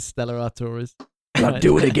drinks his Stella Artois. I'll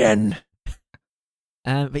do it again.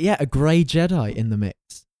 But yeah, a Grey Jedi in the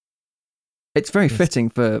mix. It's very Yes. fitting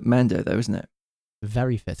for Mando, though, isn't it?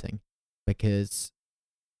 Very fitting, because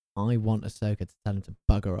I want Ahsoka to tell him to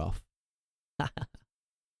bugger off.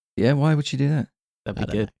 Yeah, why would she do that? That'd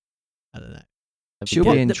be good. I don't know. That'd She'll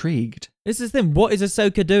good. be intrigued. This is the thing. What is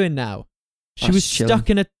Ahsoka doing now? She Oh, was chilling. stuck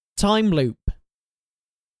in a time loop.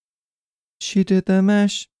 She did the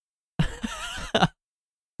mash.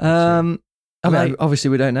 I mean, Right. obviously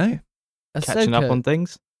we don't know. Catching up Ahsoka, on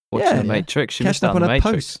things. Watching Yeah, the yeah. Matrix. She missed Catching out up on on the her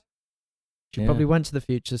Matrix. posts. She Yeah. probably went to the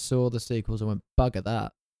future, saw the sequels, and went, bugger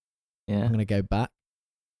that. Yeah. I'm going to go back.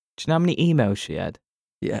 Do you know how many emails she had?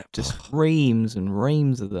 Yeah. Just reams and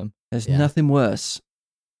reams of them. There's Yeah. nothing worse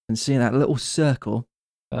than seeing that little circle.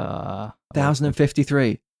 I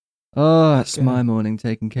 1053. Oh, that's Go. my morning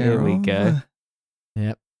taken care Here of. we go.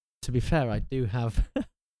 Yep. To be fair, I do have...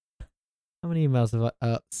 How many emails have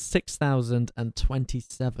I...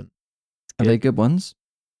 6,027. Are they good ones?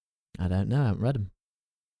 I don't know. I haven't read them.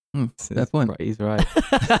 Fair point. Right, he's right.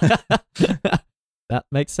 That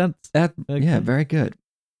makes sense. Yeah, Okay. very good.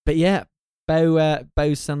 But yeah,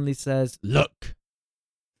 Bo suddenly says, "Look."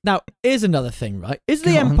 Now, here's another thing, right? Is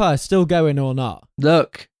the Go on. Empire still going or not?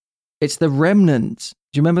 Look, it's the Remnant.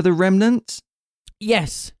 Do you remember the Remnant?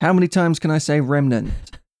 Yes. How many times can I say Remnant?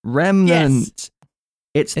 Remnant.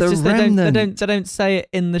 It's the It's just Remnant. they don't say it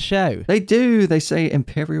in the show. They do. They say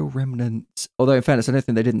Imperial Remnant. Although, in fairness, I don't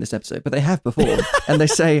think they did in this episode, but they have before. And they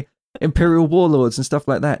say Imperial Warlords and stuff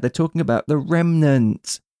like that. They're talking about the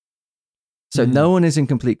Remnant. So no one is in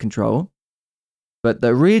complete control, but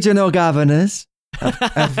the regional governors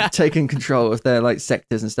have taken control of their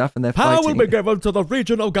sectors and stuff, and they're fighting. given to the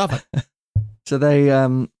regional government? So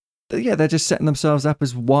they're just setting themselves up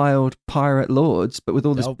as wild pirate lords, but with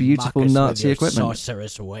all this beautiful Nazi equipment.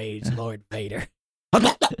 Sorcerous ways, Lord Vader.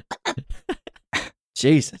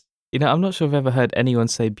 Jesus. I'm not sure I've ever heard anyone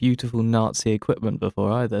say beautiful Nazi equipment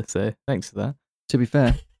before either, so thanks for that. To be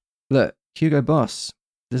fair, look, Hugo Boss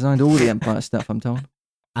designed all the Empire stuff, I'm told.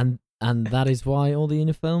 And that is why all the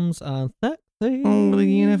uniforms are sexy. All the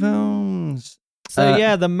uniforms. So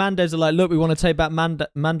yeah, the Mandos are like, look, we want to take back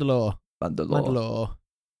Mandalore. Mandalore.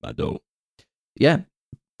 Mandalore. Yeah.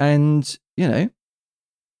 And, I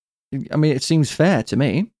mean, it seems fair to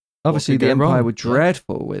me. Obviously, could the go Empire wrong? were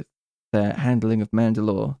dreadful with their handling of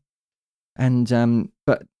Mandalore. And,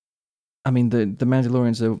 but, I mean, the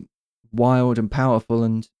Mandalorians are wild and powerful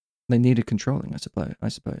and they needed controlling, I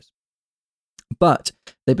suppose. But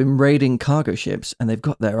they've been raiding cargo ships and they've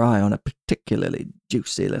got their eye on a particularly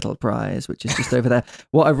juicy little prize, which is just over there.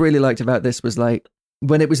 What I really liked about this was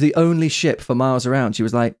when it was the only ship for miles around, she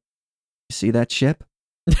was like, "You see that ship?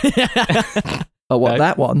 Oh, what, No.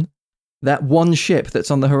 that one? That one ship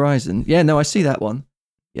that's on the horizon? Yeah, no, I see that one.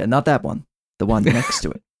 Yeah, not that one. The one next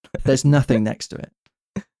to it. There's nothing next to it.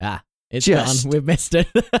 It's Just- gone. We've missed it.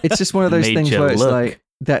 It's just one of those Made things you where it's look. like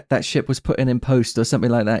that ship was put in post or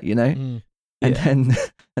something like that, Mm. And Yeah.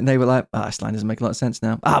 then they were like, this line doesn't make a lot of sense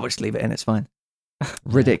now. We'll just leave it in. It's fine.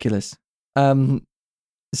 Ridiculous. I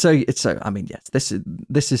mean, yes,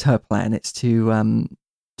 this is her plan. It's to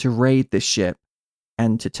raid this ship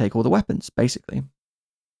and to take all the weapons, basically,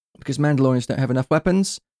 because Mandalorians don't have enough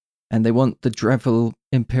weapons, and they want the dreadful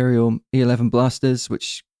Imperial E11 blasters,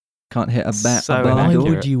 which can't hit a So Why barn door.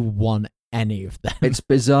 would you want any of them? It's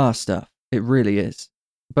bizarre stuff. It really is.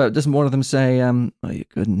 But doesn't one of them say, you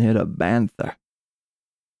couldn't hit a banther?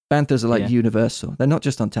 Banthers are like Yeah. universal. They're not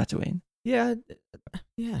just on Tatooine. yeah.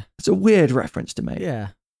 It's a weird reference to make. Yeah.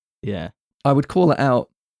 Yeah. I would call it out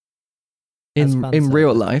As in fan real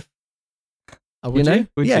service. life. Oh, would You know? you?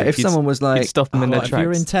 Would Yeah, you? if You'd- someone was like, You'd stop them in "Oh, their If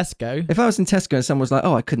you're in tracks. Tesco, if I was in Tesco and someone was like,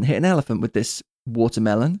 I couldn't hit an elephant with this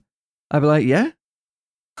watermelon, I'd be like, yeah?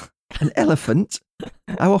 An elephant?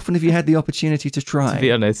 How often have you had the opportunity to try? To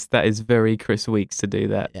be honest, that is very Chris Weeks to do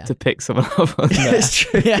that, Yeah. to pick someone up on Yeah, that. it's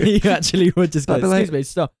true. yeah, you actually would just go, I'd be like- excuse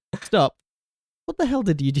me, stop. What the hell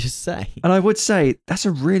did you just say? And I would say that's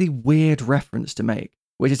a really weird reference to make,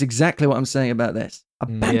 which is exactly what I'm saying about this. A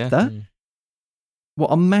Mm, yeah. banther? Mm. What,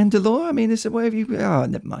 a Mandalore? I mean, is it whatever you... Oh,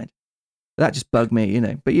 never mind. That just bugged me,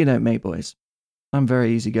 But you know me, boys. I'm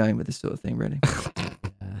very easygoing with this sort of thing, really.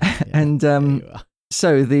 Yeah, And, there you are.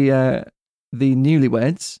 So the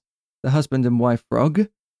newlyweds, the husband and wife Frog,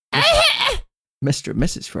 Mr. and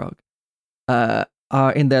Mrs. Frog,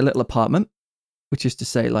 are in their little apartment, which is to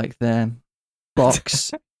say, their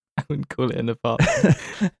box. I wouldn't call it an apartment.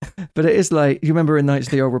 But it is you remember in Knights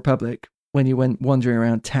of the Old Republic when you went wandering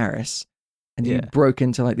around Taris and you Yeah. broke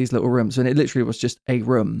into these little rooms and it literally was just a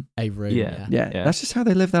room. A room. Yeah. Yeah. Yeah, that's just how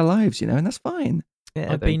they live their lives, and that's fine.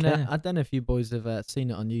 Yeah, I've don't been. care. I don't know if you boys have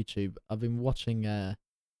seen it on YouTube. I've been watching.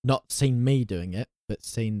 Not seen me doing it, but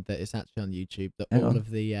seen that it's actually on YouTube. That Hang all on. of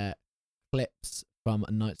the clips from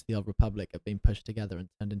Knights of the Old Republic have been pushed together and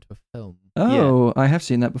turned into a film. Oh, I have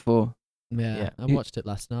seen that before. Yeah, Yeah. I You- watched it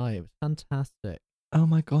last night. It was fantastic. Oh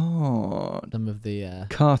my god. Some of the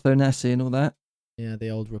Cartho Nessie and all that. the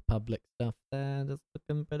Old Republic stuff there, just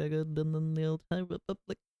looking pretty good in the Old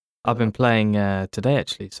Republic. I've been playing today,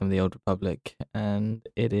 actually, some of the Old Republic, and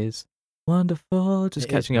it is wonderful. Just It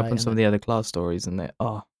is catching up great, on isn't some of it? the other class stories, and it's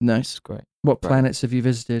Nice. great. What Right. planets have you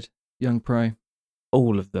visited, young pro?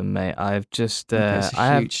 All of them, mate. I've just, Okay, it's I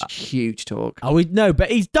have, huge talk. Oh, no, but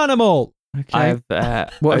he's done them all. Okay. I've,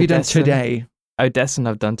 What have you done Odessen- today? Odessen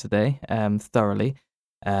I've done today, thoroughly.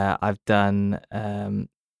 I've done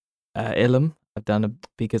Ilum. I've done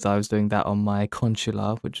because I was doing that on my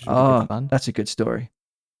consular, which was really Oh, good fun. that's a good story.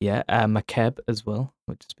 Yeah, Makeb as well,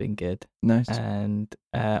 which has been good. Nice. And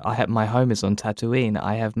my home is on Tatooine.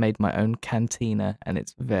 I have made my own cantina, and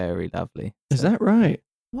it's very lovely. Is So, that right?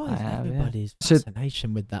 What I is have, yeah. everybody's So-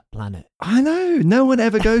 fascination with that planet? I know. No one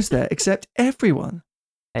ever goes there except everyone.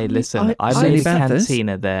 Hey, I mean, listen, I I- made a Banthas.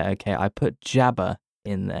 cantina there, okay? I put Jabba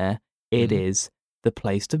in there. It Mhm. is the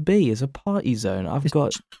place to be. It's a party zone. I've Is-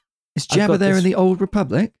 got, Is I've Jabba got there this- in the Old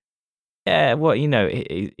Republic? yeah, well, you know,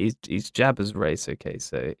 he's Jabba's race, okay?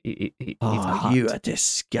 So he's a Oh, hut. you are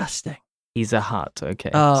disgusting. He's a hut,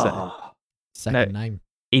 okay? So Oh, Second name.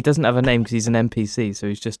 he doesn't have a name because he's an NPC, so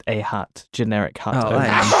he's just a hut, generic hut. oh, over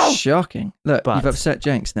that there. is shocking. Look, But- you've upset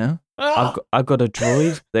Jenks now. I've got a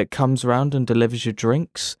droid that comes around and delivers your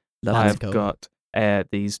drinks. That's I've cool. got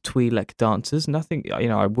these Twi'lek dancers. Nothing, you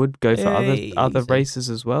know, I would go for other Easy. races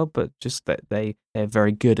as well, but just that they're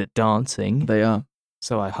very good at dancing, They are.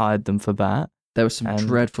 so I hired them for that. There was some And-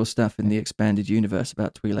 dreadful stuff in the expanded universe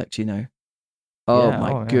about Twi'leks, you know. Oh Yeah,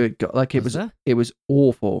 my oh, yeah. good God. Like Was there? it was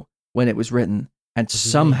awful when it was written. And What do you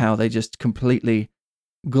mean? somehow they just completely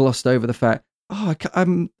glossed over the fact. Oh, I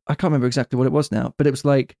can't remember exactly what it was now, but it was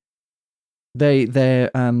like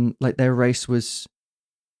their race was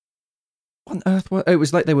on Earth. It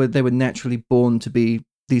was like they were naturally born to be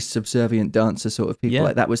these subservient dancer sort of people. Yeah.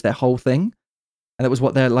 Like that was their whole thing, and that was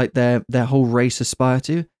what their whole race aspired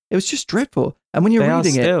to. It was just dreadful. And when you're They are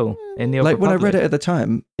reading it, still in the Old like when I read Republic. it at the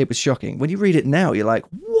time, it was shocking. When you read it now, you're like,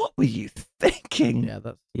 what were you thinking? Yeah,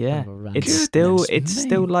 that's Yeah, kind of a random- it's Goodness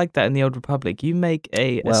still me. like that in the Old Republic. You make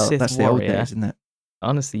a Well, Sith that's the old warrior. days, isn't it?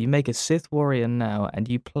 Honestly, you make a Sith warrior now, and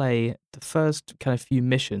you play the first kind of few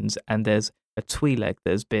missions, and there's a Twi'lek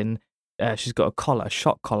that's been, she's got a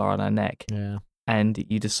shock collar on her neck, Yeah. and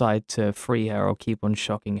you decide to free her or keep on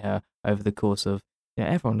shocking her over the course of,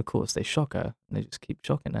 everyone, of course, they shock her, and they just keep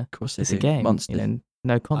shocking her. Of course, It's they a do. game, Monsters.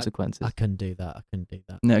 no consequences. I couldn't do that.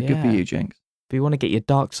 No, good for Yeah. you, Jenks. But you want to get your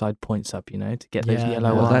dark side points up, to get those Yeah, yellow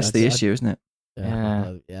no, Well, eyes. that's the I'd- issue, isn't it? Yeah.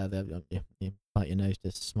 well, you bite your nose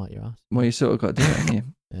to smite your ass. Well, you sort of got to do it, haven't you?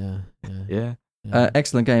 Yeah. Yeah.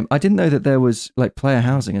 Excellent game. I didn't know that there was like player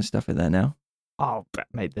housing and stuff in there now. Oh, but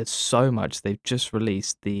mate, there's so much. They've just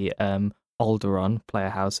released the Alderaan player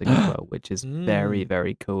housing as well, which is very, Mm.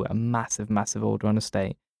 very cool. A massive, massive Alderaan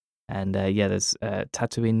estate. And there's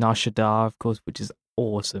Tatooine Nar Shaddaa, of course, which is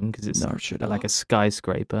awesome because it's No, should like a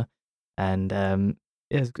skyscraper. And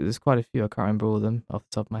there's quite a few. I can't remember all of them off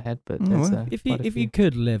the top of my head, but Oh, there's, well. If quite a you few.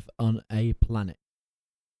 could live on a planet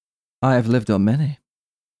I have lived on many.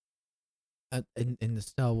 in the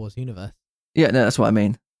Star Wars universe, Yeah, no, that's what I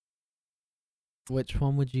mean. which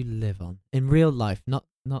one would you live on in real life? Not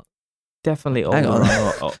Definitely Hang on.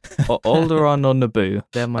 Alderaan or Alderaan or Naboo.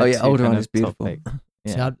 They're my Oh, yeah, two Alderaan kind is of top beautiful. pick.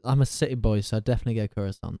 See, Yeah, I'm a city boy, so I'd definitely go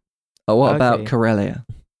Coruscant. Oh, what about Okay. Corellia?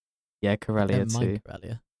 yeah, I Corellia don't too. mind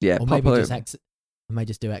Corellia. Yeah, Or pop maybe over. just I may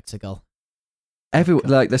just do Exegol.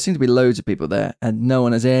 Like there seem to be loads of people there, and no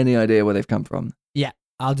one has any idea where they've come from.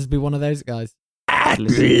 I'll just be one of those guys. At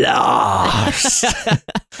Listen. last.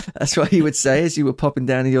 That's what you would say as you were popping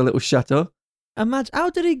down in your little chateau. Imagine,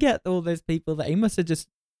 how did he get all those people there? He must have just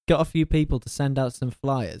got a few people to send out some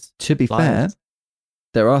flyers. To be fair, Flyers.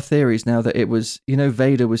 there are theories now that it was,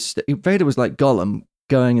 Vader was like Gollum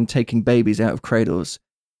going and taking babies out of cradles.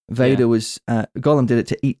 Vader was, Gollum did it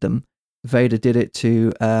to eat them. Vader did it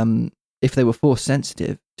to, if they were force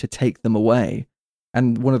sensitive, to take them away.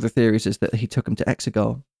 And one of the theories is that he took them to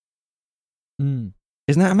Exegol. Mm.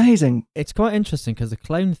 Isn't that amazing? It's quite interesting because the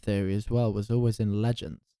clone theory as well was always in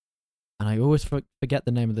Legends. And I always forget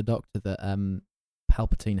the name of the doctor that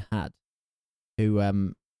Palpatine had,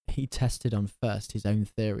 who he tested on first his own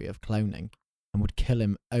theory of cloning and would kill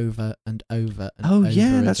him over and over and Oh, over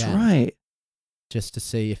yeah, that's again right. just to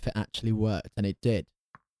see if it actually worked, and it did.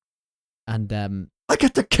 And I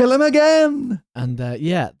get to kill him again.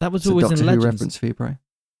 yeah, that was It's a always Doctor in Who Legends. reference for you, Bri.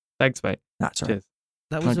 Thanks, mate. That's right. Cheers.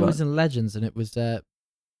 That I was got always it. in Legends, and it was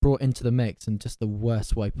brought into the mix in just the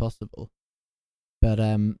worst way possible. But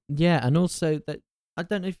yeah, and also that I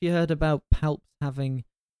don't know if you heard about Palps having.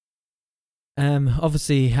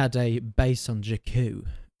 Obviously, he had a base on Jakku,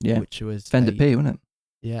 Yeah. which was Fender a- P, wasn't it?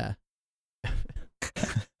 Yeah.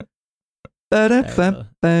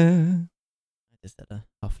 Ba-da-ba-ba. I just had a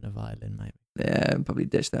half and a violin, maybe. Yeah, probably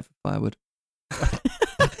ditch that for firewood.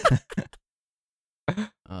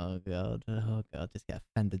 Oh god, just get a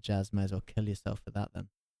Fender Jazz. May as well kill yourself for that then.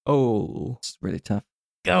 Oh, It's really tough.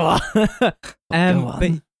 Go on. Go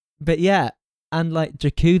on. But yeah, and like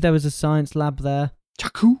Jakku, there was a science lab there,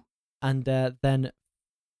 Jakku. and then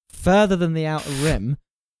further than the Outer Rim,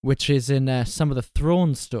 which is in some of the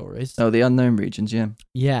Thrawn stories. Oh, the unknown regions, yeah.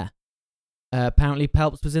 Yeah. Apparently,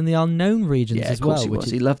 Palps was in the unknown regions Yeah, as of course well, he was.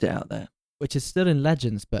 which He loved it out there. is still in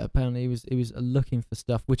Legends, but apparently he was looking for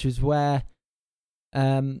stuff, which is where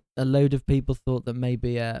a load of people thought that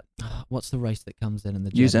maybe what's the race that comes in and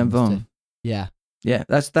the Yuuzhan Jedi and Vong. Sith? Yeah, Yeah,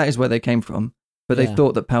 that is where they came from. But they Yeah.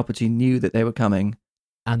 thought that Palpatine knew that they were coming,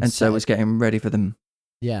 and so said- was getting ready for them.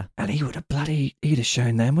 yeah. And he'd have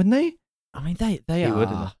shown them, wouldn't he? I mean, they He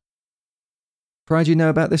wouldn't are have. Pride, you know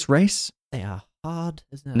about this race? they are hard,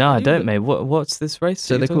 isn't it? No, I do don't, look- mate. What's this race?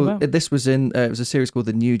 So that they you're talking call about? this was in it was a series called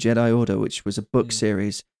the New Jedi Order, which was a book Mm.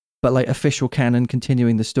 series, but like official canon,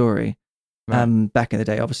 continuing the story. Right. Back in the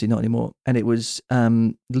day, obviously not anymore. And it was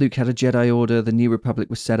Luke had a Jedi Order, the New Republic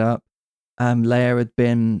was set up. Leia had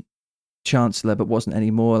been Chancellor, but wasn't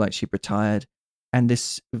anymore. Like she retired. And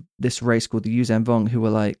this race called the Yuuzhan Vong, who were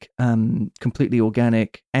like completely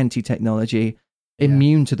organic, anti-technology, Yeah.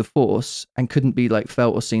 immune to the Force, and couldn't be like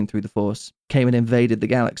felt or seen through the Force, came and invaded the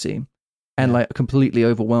galaxy, and Yeah. like completely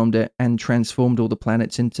overwhelmed it and transformed all the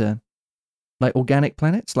planets into like organic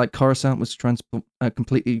planets. Like Coruscant was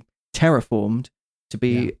completely terraformed to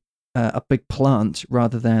be a big plant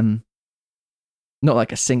rather than not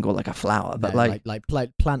like a single like a flower, but No, like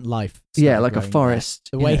plant life. yeah, started like a growing there. forest.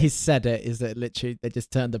 The you way know. he said it is that literally they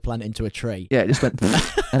just turned the plant into a tree. Yeah, it just went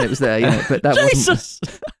and it was there, you know. But that Jesus!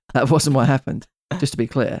 that wasn't what happened. Just to be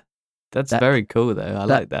clear, That's that- very cool, though. I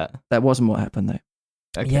like that. that wasn't what happened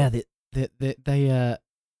though. Okay. Yeah,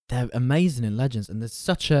 they're amazing in Legends, and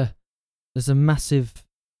there's a massive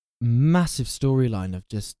storyline of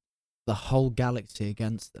just the whole galaxy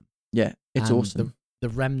against them. Yeah, it's And awesome. The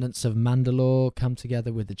remnants of Mandalore come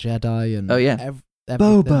together with the Jedi, and Oh, yeah. everything.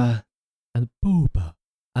 Boba. And Boba,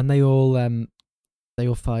 and they all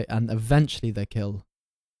fight, and eventually they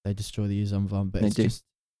destroy the Yuuzhan Vong. But They it's do. just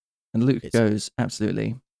And Luke It's- goes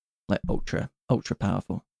absolutely like ultra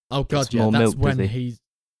powerful. oh god, It's yeah, more that's milk when busy.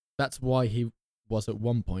 that's why he was at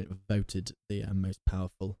one point voted the most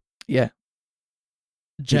powerful Yeah.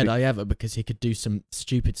 Jedi ever, because he could do some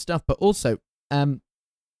stupid stuff. But also,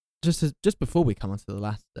 just before we come on to the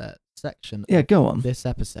last section Yeah, of go on. this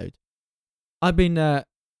episode, I've been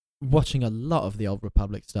watching a lot of the Old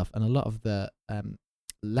Republic stuff and a lot of the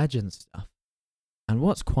Legends stuff. And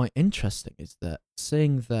what's quite interesting is that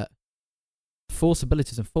seeing that Force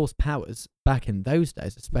abilities and Force powers back in those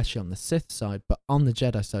days, especially on the Sith side, but on the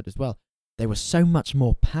Jedi side as well, they were so much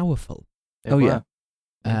more powerful, They Oh, were.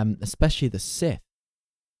 yeah. especially the Sith.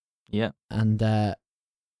 Yeah. And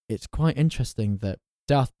it's quite interesting that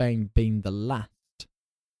Darth Bane being the last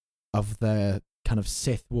of the kind of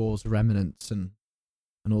Sith Wars remnants and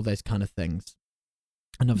all those kind of things.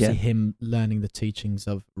 And obviously Yeah. him learning the teachings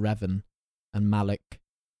of Revan and Malik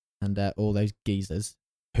and all those geezers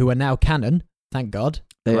who are now canon, thank God.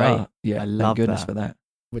 They Great. are. Yeah, I thank love goodness that. for that.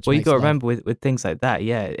 Which Well, you makes got to life- remember with things like that,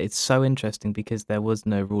 yeah, it's so interesting because there was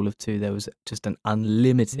no rule of two. There was just an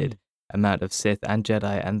unlimited amount of Sith and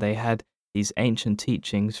Jedi, and they had these ancient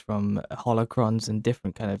teachings from holocrons and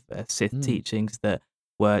different kind of Sith Mm. teachings that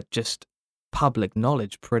were just public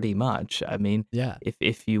knowledge, pretty much. I mean, Yeah.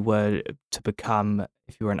 if you were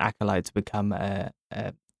an acolyte to become a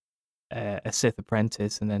Sith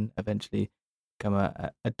apprentice and then eventually become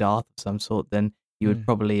a Darth of some sort, then you would Mm.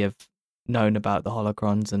 probably have known about the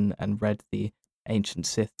holocrons and read the ancient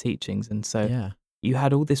Sith teachings. And so Yeah. you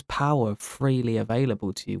had all this power freely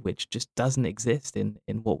available to you, which just doesn't exist in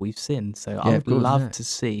what we've seen. So I Yeah, would of course. love No. to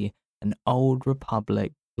see an Old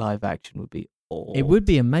Republic live action would be awesome. It would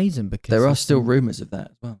be amazing because There are there's still some- rumors of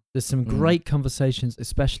that as well. There's some Mm. great conversations,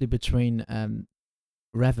 especially between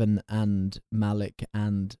Revan and Malik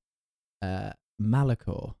and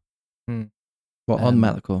Malachor Well, on Um,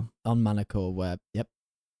 Malachor. on Malachor, where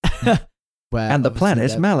where And the obviously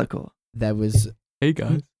planet's Malachor. there was Hey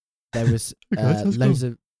guys. loads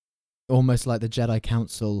of almost like the Jedi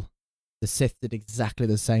Council. The Sith did exactly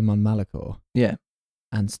the same on Malachor Yeah,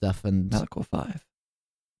 and stuff, and Malachor 5.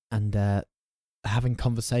 having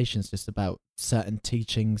conversations just about certain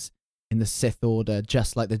teachings in the Sith Order,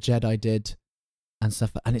 just like the Jedi did, and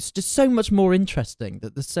stuff. And it's just so much more interesting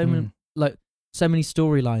that there's so many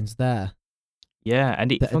storylines there. Yeah,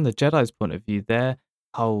 and But- from the Jedi's point of view, their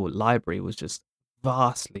whole library was just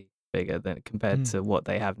vastly bigger than compared Mm. to what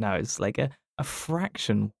they have now. It's like a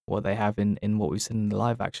fraction what they have in what we've seen in the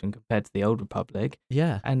live action compared to the Old Republic.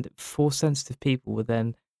 Yeah, And Force sensitive people were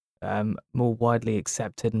then more widely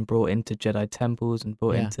accepted and brought into Jedi temples and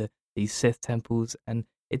brought Yeah. into these Sith temples. And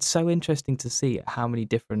it's so interesting to see how many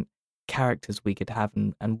different characters we could have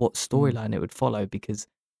and what storyline it would follow, because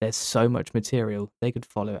there's so much material. They could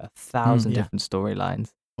follow 1,000 Yeah. different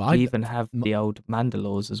storylines. well, We even have m- the old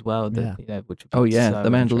Mandalores as well, that, which would be Oh, yeah, so the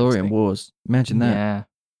Mandalorian interesting. Wars. Imagine that. Yeah,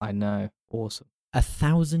 I know. Awesome.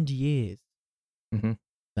 1,000 years Mhm.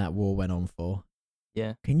 that war went on for,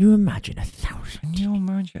 Yeah. Can you imagine 1,000? Can you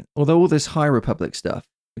imagine? Although all this High Republic stuff,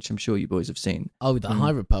 which I'm sure you boys have seen, Oh, the Mm. High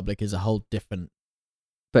Republic is a whole different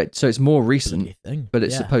but so it's more recent, bloody thing. but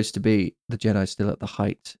it's Yeah. supposed to be the Jedi still at the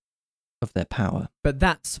height of their power. But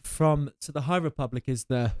that's from... So the High Republic is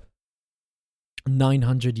the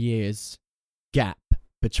 900 years gap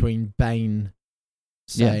between Bane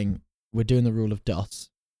saying, we're doing the rule of DOS,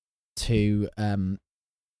 to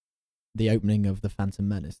the opening of the Phantom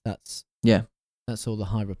Menace. That's all the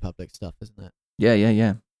High Republic stuff, isn't it?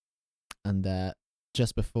 Yeah. And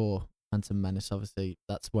just before Phantom Menace, obviously,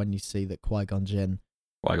 that's when you see that Qui-Gon Jinn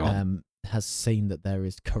has seen that there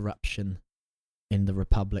is corruption in the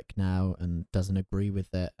Republic now and doesn't agree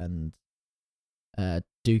with it. And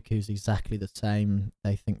Dooku's exactly the same.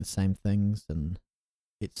 They think the same things, and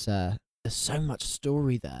it's there's so much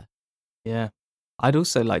story there. Yeah. I'd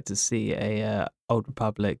also like to see a Old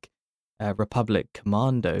Republic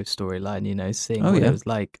Commando storyline, you know, seeing Oh, what yeah. it was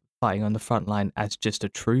like fighting on the front line as just a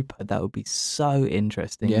trooper. That would be so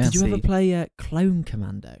interesting Yeah. to Did you see. ever play Clone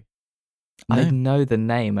Commando? I No. know the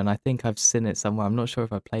name, and I think I've seen it somewhere. I'm not sure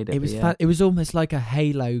if I played it. It was but yeah. it was almost like a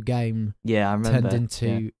Halo game Yeah, I remember. turned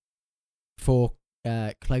into 4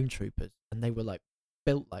 clone troopers, and they were like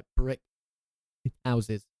built like brick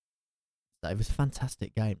houses. So it was a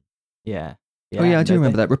fantastic game. Yeah. Oh yeah, I do no,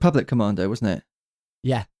 remember they- that Republic Commando, wasn't it?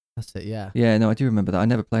 Yeah, that's it. Yeah, Yeah, no, I do remember that. I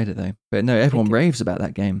never played it though. But no, everyone it- raves about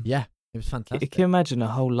that game. yeah, it was fantastic. Can you imagine a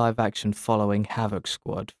whole live action following Havoc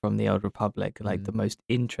Squad from the Old Republic, like the most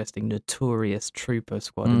interesting, notorious trooper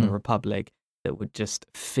squad in the Mm. Republic that would just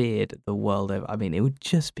feared the world over? I mean, it would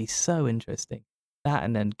just be so interesting. That,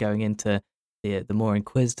 and then going into the more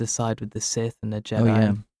Inquisitor side with the Sith and the Jedi, Oh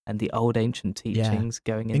yeah. and the old ancient Yeah. teachings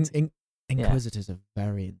going into Inquisitors are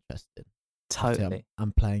very interesting. Obviously, totally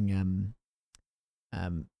I'm playing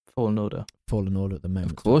Fallen Order. Fallen Order at the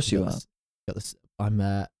moment. course I've you got are. Got this.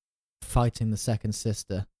 I'm fighting the second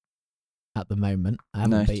sister at the moment. I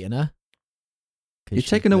haven't Nice. beaten her. 'Cause It's she's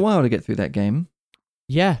taken a blo- while to get through that game.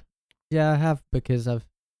 Yeah, I have, because I've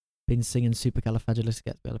been singing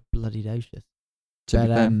Supercalifragilisticexpialidocious. To be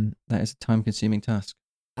But fair, that is a time-consuming task.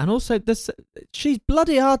 and also she's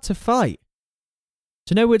bloody hard to fight.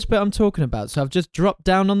 Do you know which bit I'm talking about? So I've just dropped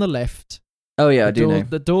down on the lift. Oh yeah, I the do know.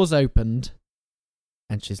 The door's opened,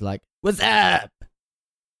 and she's like, "What's up?"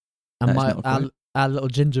 And That is not appropriate. our little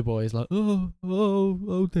ginger boy is like,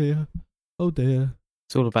 "Oh dear, oh dear."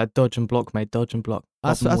 It's all about dodge and block, mate. Dodge and block.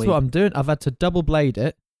 That's Bob and what weave. I'm doing. I've had to double blade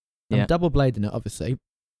it. Yeah. I'm double blading it, obviously.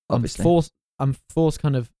 Obviously. I'm forced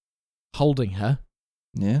kind of holding her.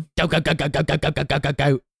 Yeah. Go, go, go, go, go, go, go, go, go, go,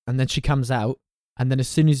 go. And then she comes out, and then as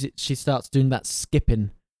soon as she starts doing that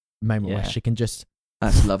skipping moment where Yeah. she can just,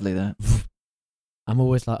 That's lovely. That. I'm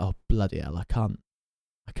always like, oh bloody hell, I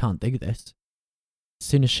can't do this. As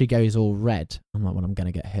soon as she goes all red, I'm like, well, I'm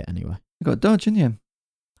gonna get hit anyway. You got to dodge, didn't you?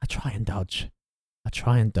 I try and dodge,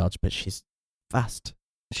 but she's fast.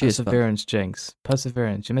 She is fun. Perseverance, Jinx.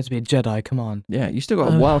 Perseverance. You're meant to be a Jedi. Come on. Yeah, you still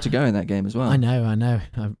got a Oh. while to go in that game as well. I know,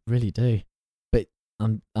 I really do. But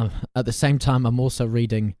I'm at the same time, I'm also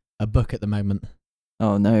reading a book at the moment.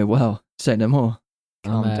 Oh no, well, say no more.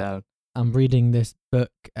 Calm I'm, down. I'm reading this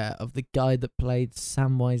book of the guy that played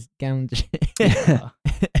Samwise Gamgee.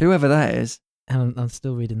 Whoever that is. And I'm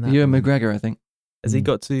still reading that. Ewan one. McGregor, I think. Has he Mm.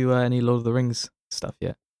 got to any Lord of the Rings stuff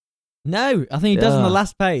yet? No, I think he does on the Yeah.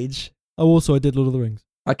 last page. Oh, also I did Lord of the Rings.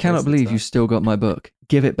 I cannot Wasn't believe that- you still got my book.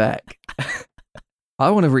 Give it back. I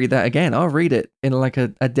want to read that again. I'll read it in like a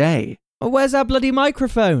day. Well, where's our bloody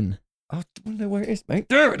microphone? I don't know where it is, mate.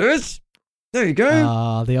 There it is. There you go.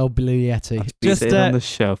 Ah, the old Blue Yeti. Just on the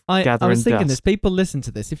shelf, I gathering was thinking dust. this. People listen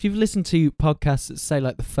to this. If you've listened to podcasts that say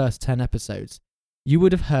like the first 10 episodes, you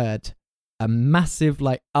would have heard a massive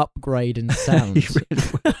like upgrade in sound. You really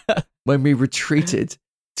would. When we retreated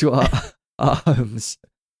to our homes.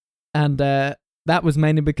 And that was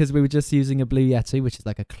mainly because we were just using a Blue Yeti, which is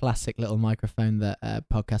like a classic little microphone that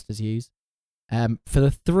podcasters use. For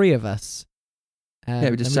the three of us. Yeah,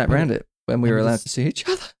 we just sat around it when we and were we allowed just- to see each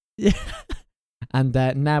other. Yeah. And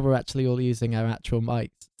now we're actually all using our actual mics.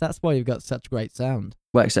 That's why you've got such great sound.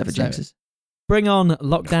 Well, except for So- James's. Bring on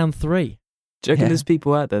Lockdown 3. Do you reckon Yeah. there's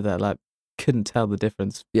people out there that like couldn't tell the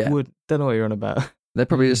difference? Yeah. Don't know what you're on about. They're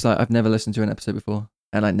probably just like, I've never listened to an episode before,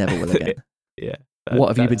 and I never will again. Yeah. What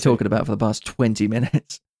have you been that's it. talking about for the past 20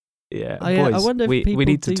 minutes? Yeah. I Boys, wonder if we people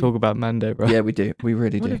need to do- talk about Mando, bro. Yeah, we do. We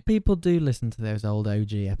really What do. if people do listen to those old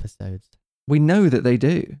OG episodes? We know that they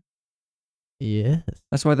do. Yes.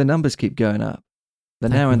 That's why the numbers keep going up. They're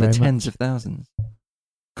Thank now you in the very tens much. of thousands.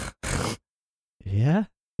 Yeah.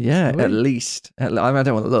 Yeah, Really? at least. I mean, I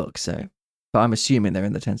don't want to look, so. But I'm assuming they're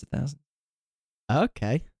in the tens of thousands.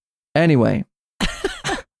 Okay. Anyway,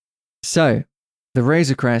 So, the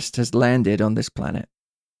Razor Crest has landed on this planet.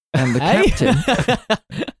 And the captain...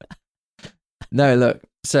 No, look.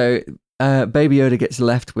 So, Baby Yoda gets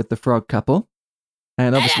left with the frog couple.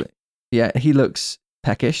 And obviously, yeah, he looks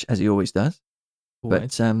peckish, as he always does. But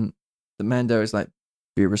the Mando is like,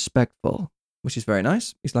 be respectful, which is very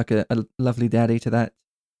nice. He's like a lovely daddy to that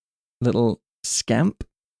little scamp.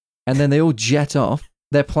 And then they all jet off.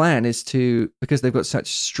 Their plan is to, because they've got such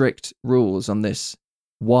strict rules on this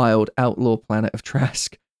wild outlaw planet of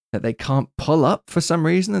Trask, that they can't pull up for some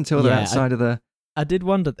reason until they're outside of the... I did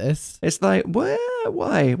wonder this. It's like, why?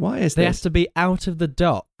 Why is They this? have to be out of the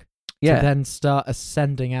dock to then start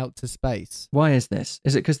ascending out to space. Why is this?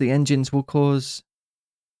 Is it because the engines will cause...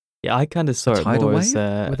 Yeah, I kind of saw it Tidal more wave?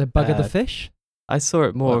 as With a bug of the fish? I saw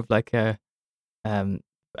it more What? of like a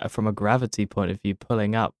from a gravity point of view,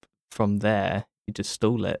 pulling up from there, you just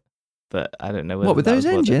stall it. But I don't know whether What, with that those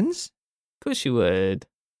was what engines? Of course you would.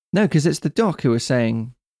 No, because it's the dock who are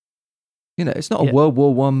saying, it's not a Yeah. World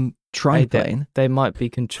War I Hey, triplane. they might be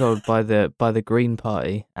controlled by the Green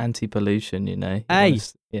Party, anti-pollution. You know. You Hey, wanna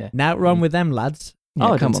yeah. Now wrong with them, lads. Yeah, I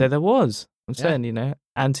come didn't say on. there was. I'm Yeah. saying,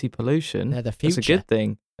 anti-pollution. They're the That's a future. good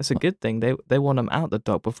thing. That's a good thing. They want them out the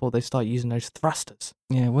dock before they start using those thrusters.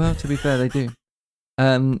 Yeah, well, to be fair, they do.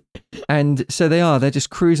 And so they're just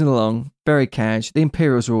cruising along, very cash. The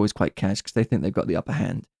Imperials are always quite cash because they think they've got the upper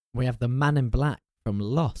hand. We have the Man in Black from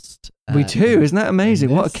Lost. We do, isn't that amazing?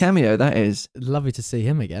 What a this. cameo that is. Lovely to see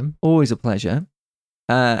him again. Always a pleasure.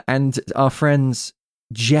 And our friends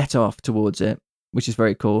jet off towards it, which is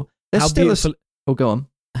very cool. There's How still beautiful! Oh, go on.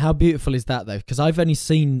 How beautiful is that though? Because I've only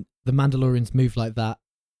seen the Mandalorians move like that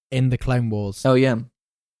in the Clone Wars. Oh, yeah.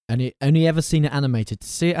 And only ever seen it animated. To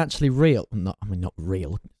see it actually real, not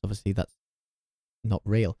real. Obviously, that's not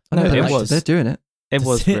real. No, it But was. They're doing it. It To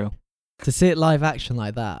was see- real. To see it live action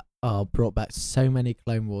like that, brought back so many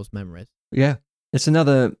Clone Wars memories. Yeah. It's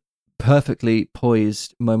another perfectly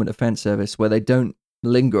poised moment of fan service where they don't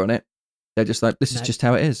linger on it. They're just like, this is No. just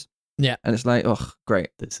how it is. Yeah. And it's like, oh, great.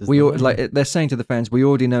 This is We the all, way. like they're saying to the fans, we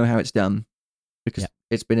already know how it's done because Yeah.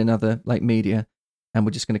 it's been in other like media, and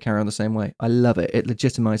we're just going to carry on the same way. I love it. It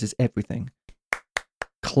legitimizes everything.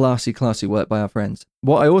 Classy work by our friends.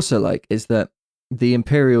 What I also like is that the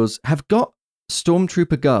Imperials have got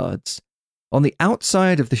stormtrooper guards on the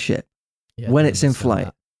outside of the ship Yeah, when I it's in understand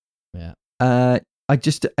flight. that.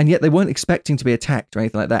 Yeah. And yet they weren't expecting to be attacked or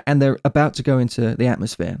anything like that, and they're about to go into the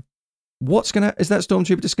atmosphere. Is that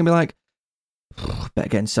stormtrooper just gonna be like, better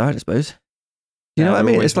get inside, I suppose? You know what I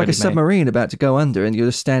mean? always It's like a ready, mate. submarine about to go under, and you're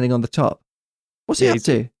just standing on the top. What's he Yeah, up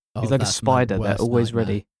to? Oh, He's like a that's my spider. They're worst always nightmare.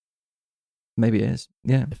 ready. Maybe it is.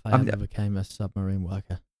 Yeah, If I I'm ever became a submarine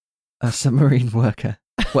worker. a submarine worker,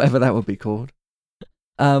 whatever that would be called.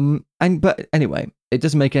 But anyway, it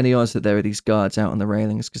doesn't make any odds that there are these guards out on the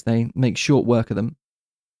railings because they make short work of them.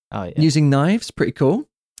 Oh yeah. Using knives, pretty cool,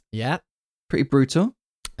 Yeah. pretty brutal.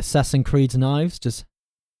 Assassin's Creed's knives just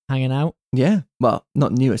hanging out. Yeah, well,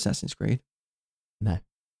 not new Assassin's Creed, No.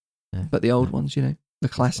 but the old No. ones, the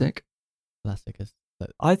classic. Classic.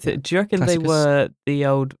 Do you reckon they Classicus. were the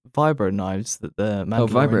old vibro knives that the Mandalorians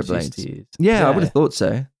vibro used blades. to use? Yeah, I would have thought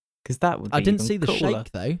so. Because that would. Be I didn't even see the cooler.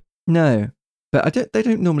 shake though. No, but they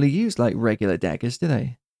don't normally use like regular daggers, do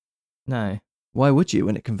they? No. Why would you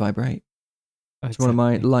when it can vibrate? It's one of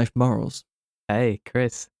my Exactly. life morals. Hey,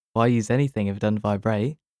 Chris, why use anything if it doesn't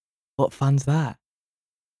vibrate? What fun's that?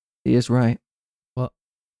 He is right.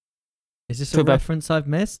 Is this Talk a about- reference I've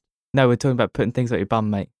missed? No, we're talking about putting things up your bum,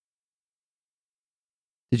 mate.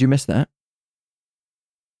 Did you miss that?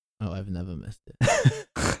 Oh, I've never missed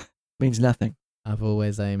it. Means nothing. I've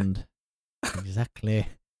always aimed exactly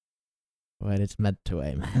where it's meant to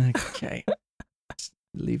aim. Okay.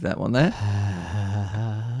 Leave that one there.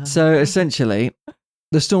 So essentially,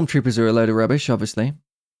 the stormtroopers are a load of rubbish, obviously.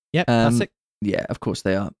 Yep, classic. Yeah, of course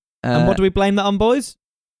they are. And what do we blame that on, boys?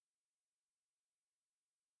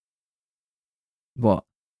 What?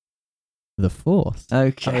 The Force.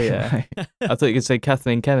 Okay. Oh, yeah. Right. I thought you could say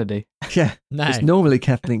Kathleen Kennedy. Yeah. No, It's normally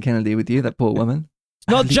Kathleen Kennedy with you, that poor woman.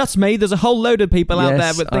 not just me. There's a whole load of people out there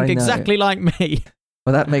Yes, that I think know. exactly like me.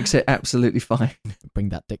 Well, that makes it absolutely fine. Bring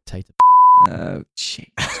that dictator. Oh, Jesus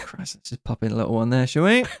Christ. Let's just pop in a little one there, shall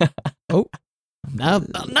we? Now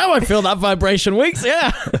I feel that vibration, Weeks.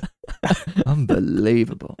 Yeah.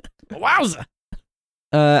 Unbelievable. Wowza.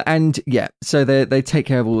 And yeah, so they take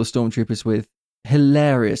care of all the stormtroopers with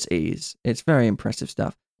hilarious ease. It's very impressive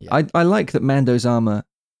stuff. Yeah. I like that Mando's armor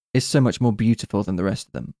is so much more beautiful than the rest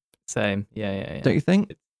of them. Same. Yeah. Don't you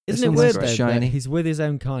think? Isn't it almost weird very though, shiny. that he's with his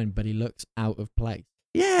own kind, but he looks out of place?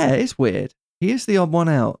 Yeah, it's weird. He is the odd one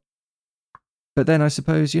out. But then I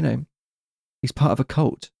suppose, he's part of a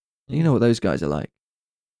cult. You know what those guys are like.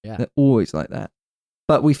 Yeah. They're always like that.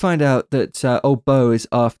 But we find out that old Bo is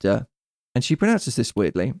after, and she pronounces this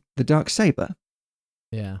weirdly, the Dark Saber.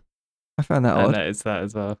 Yeah. I found that I odd. noticed that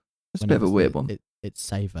as well. It's a bit of a weird one. It's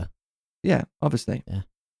Saver. Yeah, obviously.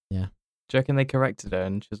 Do you reckon they corrected her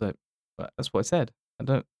and she was like, well, that's what I said.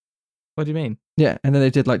 What do you mean? Yeah, and then they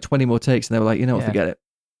did like 20 more takes, and they were like, you know what, Yeah. forget it.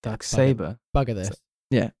 Dark Saber. Bugger this.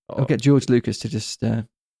 I'll get George Lucas to just Yeah.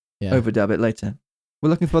 overdub it later. We're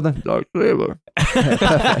looking for the Dark Saber.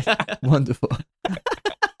 Perfect. Wonderful.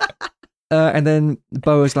 And then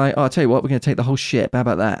Bo is like, oh, I'll tell you what, we're going to take the whole ship. How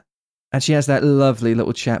about that? And she has that lovely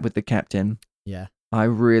little chat with the captain. Yeah. I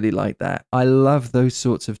really like that. I love those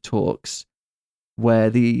sorts of talks where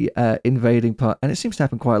the invading part, and it seems to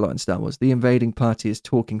happen quite a lot in Star Wars, the invading party is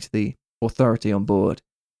talking to the authority on board.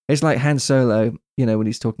 It's like Han Solo, when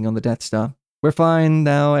he's talking on the Death Star. We're fine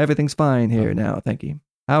now. Everything's fine here now. Thank you.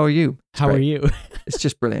 How are you? It's How are great. you? It's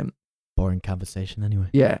just brilliant. Boring conversation anyway.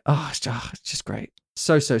 Yeah. It's just great.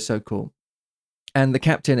 So cool. And the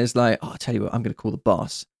captain is like, oh, I'll tell you what, I'm going to call the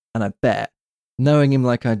boss. And I bet, knowing him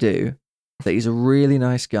like I do, that he's a really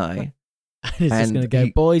nice guy. He's just And going to go,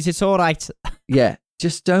 he- boys, it's all right. Yeah.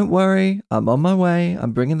 Just don't worry. I'm on my way.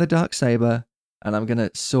 I'm bringing the Dark Saber and I'm going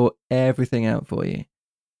to sort everything out for you.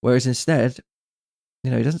 Whereas instead, he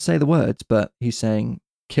doesn't say the words, but he's saying,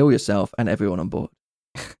 kill yourself and everyone on board.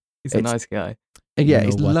 He's a It's- nice guy. And yeah, know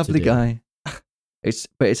he's a what to lovely do. guy.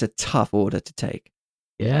 But it's a tough order to take.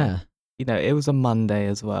 Yeah. It was a Monday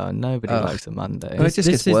as well. And nobody Ugh. likes a Monday. But it just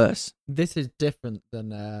this gets is- worse. This is different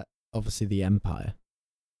than obviously the Empire.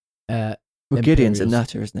 Well, Gideon's a Imperials-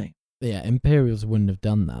 nutter, isn't he? Yeah, Imperials wouldn't have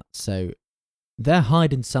done that. So they're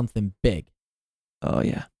hiding something big. Oh,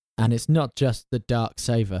 yeah. And it's not just the Dark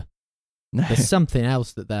Saber. No. There's something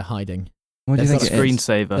else that they're hiding. What do you They've think got it is?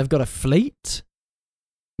 Screensaver. They've got a fleet.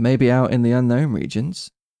 Maybe out in the unknown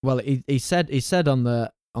regions. Well, he said on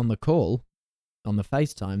the call, on the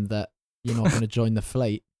FaceTime, that you're not going to join the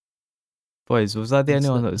fleet. Boys, was I the It's only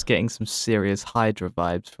one the- that was getting some serious Hydra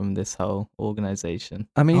vibes from this whole organization?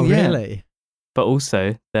 I mean, Oh, yeah. really? But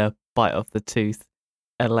also their bite off the tooth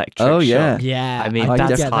electric Oh, shock. yeah. Yeah. I mean, I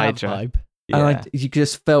that's get that Hydra. vibe. Yeah. And you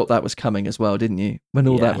just felt that was coming as well, didn't you? When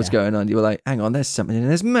all that was Yeah. going on, you were like, hang on, there's something in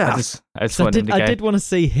his I mouth. just So wanted him to go, I did want to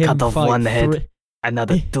see him cut off fight one head. three-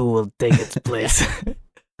 another two will take its place.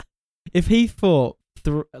 If he fought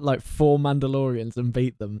like 4 Mandalorians and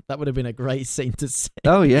beat them, that would have been a great scene to see.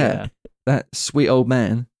 Oh, yeah. That sweet old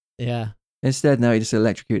man. Yeah. Instead, now he just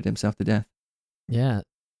electrocuted himself to death. Yeah.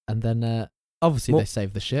 And then obviously Well- they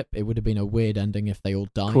saved the ship. It would have been a weird ending if they all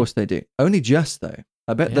died. Of course they do. Only just, though.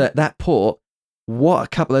 I bet Yeah. that port, what a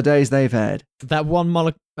couple of days they've had. That one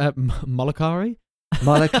Molokari?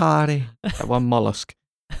 Malakari. That one mollusk.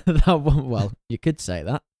 That one, well, you could say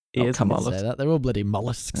that. He Oh, is a come on. Say mollusk. that. They're all bloody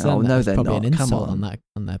mollusks. Oh, aren't they? no, That's they're probably not. an Come insult on.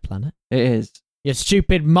 on their planet. It is. You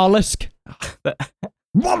stupid mollusk.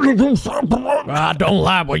 I don't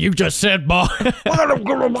like what you just said, boy.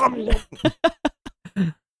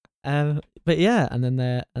 But yeah, and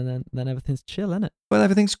then everything's chill, isn't it? Well,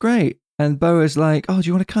 everything's great. And Bo is like, oh, do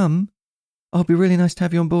you want to come? Oh, it'd be really nice to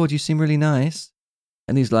have you on board. You seem really nice.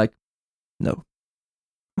 And he's like, no.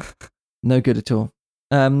 No good at all.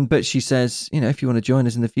 But she says, if you want to join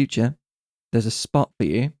us in the future, there's a spot for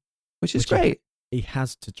you, which is Which I- great. He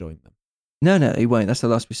has to join them. No, he won't. That's the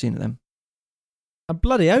last we've seen of them. I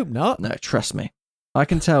bloody hope not. No, trust me. I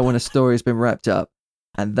can tell when a story has been wrapped up,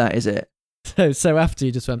 and that is it. So after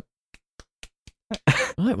you just went,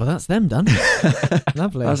 right, well that's them done.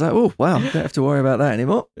 Lovely. I was like, oh, wow, don't have to worry about that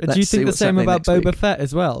anymore. Do you Let's see think the what's same happening about next Boba week. Fett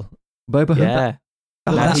as well? Boba Fett? Yeah.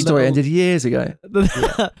 Oh, That that story little- ended years ago.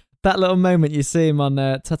 That little moment you see him on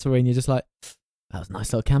Tatooine, you're just like, that was a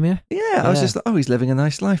nice little cameo. Yeah, I was Yeah. just like, oh, he's living a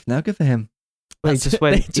nice life now. Good for him. Well, he That's just it.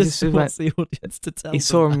 went. They He just went. wants the audience to tell He them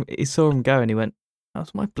saw that. him. He saw him go, and he went,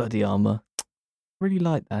 "That's my bloody armor. Really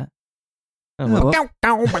like that." Oh, Oh, well,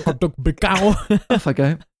 well, off I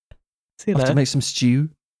go. see you I have to later. make some stew.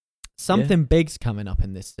 Something big's coming up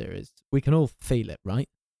in this series. We can all feel it, right?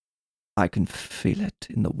 I can feel it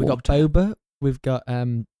in the We got water. Boba. We've got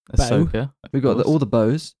Ahsoka. of We've got course. all the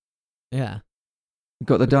bows. yeah. We've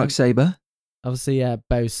got the dark saber. Obviously,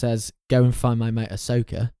 Bo says, "Go and find my mate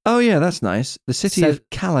Ahsoka." Oh yeah, that's nice. The city So- of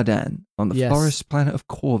Caladan on the Yes. forest planet of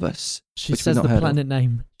Corvus. She Which we've says not the heard of. planet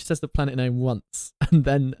name. She says the planet name once, and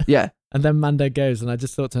then Yeah, Mando goes, and I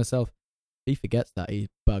just thought to myself, he forgets that he's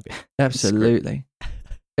buggered. absolutely.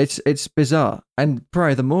 It's bizarre. And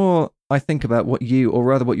probably the more I think about what you, or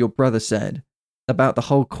rather what your brother said about the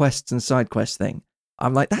whole quests and side quest thing,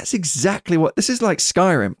 I'm like, that's exactly what this is like.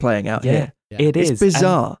 Skyrim playing out Yeah, here. Yeah. it is It's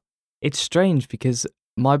bizarre. And it's strange because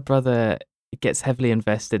my brother gets heavily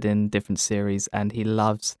invested in different series, and he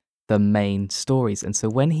loves the main stories. And so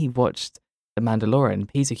when he watched The Mandalorian,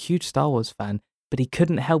 he's a huge Star Wars fan, but he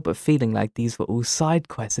couldn't help but feeling like these were all side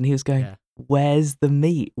quests, and he was going, Yeah. "Where's the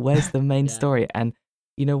meat? Where's the main Yeah. story?" And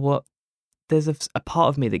you know what? There's a part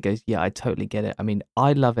of me that goes, "Yeah, I totally get it." I mean,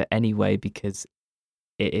 I love it anyway because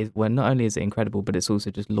it is. Well, not only is it incredible, but it's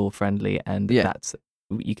also just lore friendly, and Yeah. that's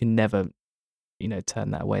you can never,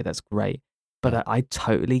 turn that away. That's great. But Yeah. I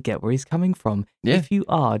totally get where he's coming from. Yeah. If you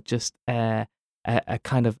are just a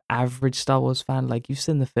kind of average Star Wars fan, like you've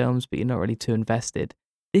seen the films, but you're not really too invested,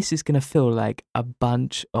 this is going to feel like a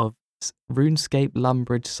bunch of RuneScape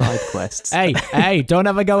Lumbridge side quests. Hey, don't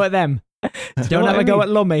have a go at them. Do you know Don't what have I a go mean? at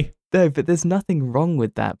Lummy. No, but there's nothing wrong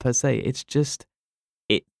with that per se. It's just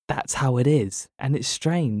that's how it is, and it's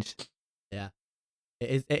strange.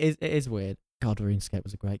 It is weird. God, RuneScape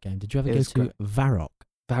was a great game. Did you ever It go was to great. Varrock?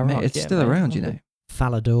 Varrock, Mate, it's yeah, still mate. around, you know.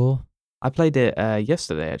 Falador? I played it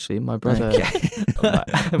yesterday. Actually, my brother. Okay.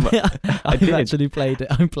 I did. actually played it.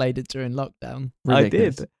 I played it during lockdown. I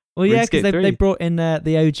Ridiculous. did. Well, yeah, because RuneScape 3. they brought in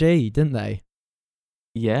the OG, didn't they?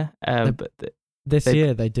 Yeah, The- but This They-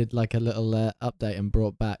 year they did like a little update and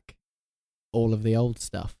brought back all of the old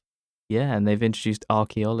stuff. yeah, and they've introduced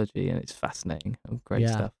archaeology, and it's fascinating. Oh, great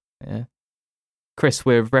Yeah. stuff. Yeah. Chris,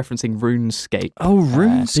 we're referencing RuneScape. Oh,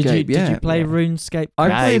 RuneScape, Did you play yeah. RuneScape? I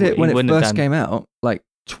Nah, played he it when it wouldn't have first done- came out, like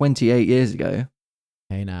 28 years ago.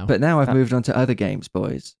 Hey now. But now I've Uh, moved on to other games,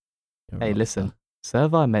 boys. You're a Hey, rock listen, star. so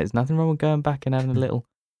have I, mate. There's nothing wrong with going back and having a little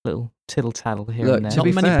tittle tattle here Look, and there. to Not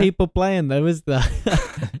be many fair- people playing though, is there?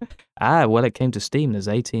 Well, it came to Steam. There's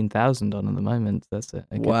 18,000 on at the moment. That's a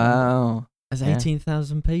good number. Wow. There's Yeah.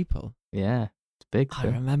 18,000 people. Yeah, it's big. I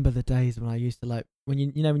Still. remember the days when I used to like when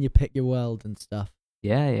when you pick your world and stuff.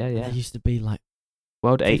 Yeah. There used to be like,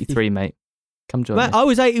 World 50 83, mate. Come join mate, me. I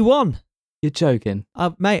was 81. You're joking.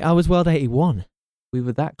 Mate, I was world 81. We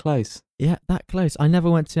were that close. Yeah, that close. I never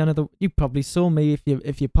went to another. You probably saw me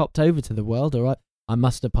if you popped over to the world, or I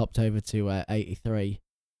must have popped over to 83.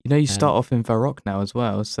 You know, you start Um, off in Varrock now as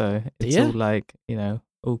well, so Do it's ya? all like,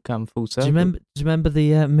 all come full Do circle. you remember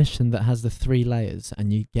the mission that has the 3 layers,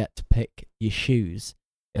 and you get to pick your shoes,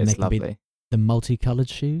 and It's they can be lovely. the multicolored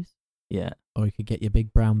shoes, Yeah. or you could get your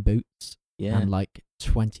big brown boots Yeah. and like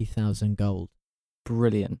 20,000 gold.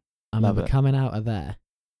 Brilliant. I Love remember it. coming out of there,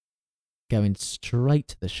 going straight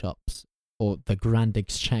to the shops or the Grand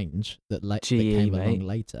Exchange that GE, came along mate.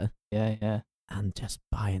 later, Yeah, yeah. and just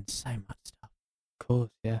buying so much stuff. Of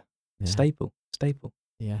course, yeah. Yeah, Staple.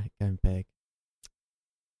 yeah, going big.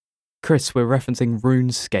 Chris, we're referencing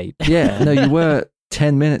RuneScape. Yeah, no, you were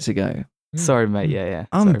 10 minutes ago. Sorry, mate. Mm. Yeah.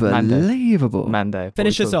 Sorry, Unbelievable. Mando. what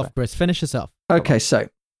Finish we us talking off, about? Chris. Finish us off. Okay, so,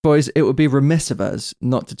 boys, it would be remiss of us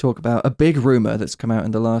not to talk about a big rumour that's come out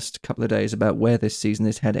in the last couple of days about where this season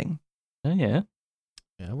is heading. Oh, yeah.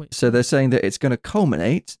 Yeah, wait. So they're saying that it's going to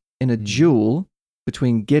culminate in a Hmm. duel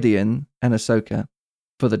between Gideon and Ahsoka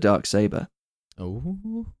for the Darksaber.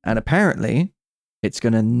 Oh, And apparently, it's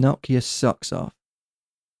going to knock your socks off.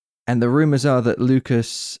 And the rumors are that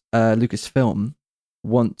Lucasfilm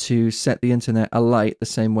want to set the internet alight the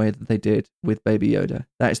same way that they did with Baby Yoda.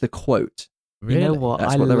 That is the quote. really? You know what?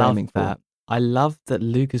 That's I what they're love aiming for. that. I love that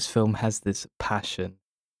Lucasfilm has this passion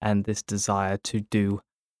and this desire to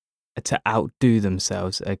outdo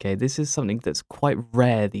themselves. Okay, this is something that's quite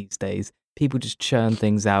rare these days. People just churn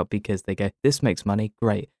things out because they go, "This makes money,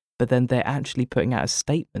 great," but then they're actually putting out a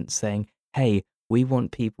statement saying, "Hey, we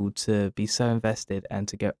want people to be so invested and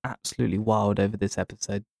to go absolutely wild over this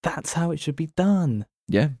episode." That's how it should be done.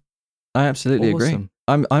 Yeah, I absolutely agree. Awesome.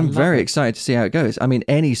 I'm love very it. excited to see how it goes. I mean,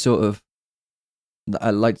 any sort of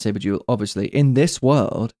lightsaber duel, obviously, in this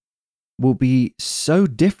world will be so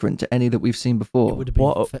different to any that we've seen It before. would have been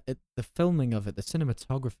What- the filming of it, the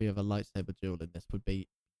cinematography of a lightsaber duel in this would be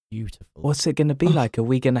beautiful. What's it going to be Oh. like? Are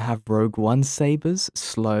we going to have Rogue One sabers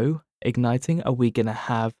slow igniting? Are we going to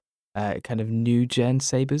have kind of new gen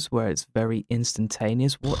sabers where it's very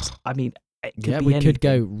instantaneous? I mean, it could Yeah, be we could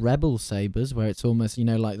go anything. rebel sabers where it's almost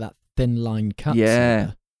like that thin line cut.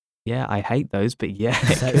 Yeah. Yeah, I hate those, but yeah,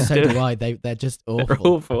 it saber. could So do do it. I. They're just awful. They're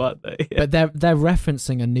awful, aren't they? Yeah. But they're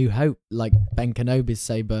referencing A New Hope, like Ben Kenobi's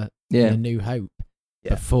saber in Yeah, A New Hope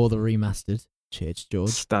Yeah. before the remastered. Cheers,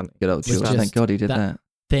 George. Stunning. good old was George. just Thank God he did that- that.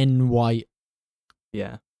 Thin white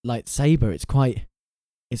Yeah. lightsaber. It's quite.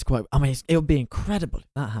 I mean, it would be incredible if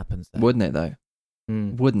that happens. Though. Wouldn't it, though?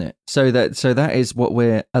 Mm. Wouldn't it? So that is what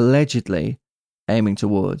we're allegedly aiming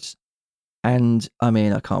towards. And I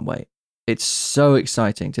mean, I can't wait. It's so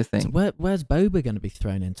exciting to So think. where's Boba going to be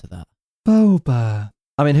thrown into that? Boba.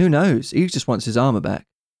 I mean, who knows? He just wants his armor back.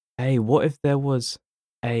 Hey, what if there was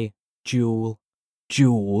a dual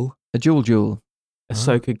A jewel.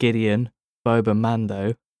 Ahsoka, Gideon, Boba,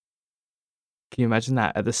 Mando. Can you imagine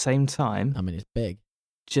that at the same time? I mean, it's big.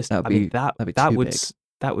 That'd be too would big.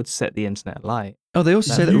 that would set the internet alight. Oh, they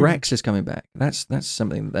also No. say that Rex is coming back. That's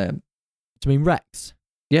something there. Do you mean Rex?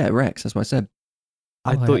 Yeah, Rex. That's what I said.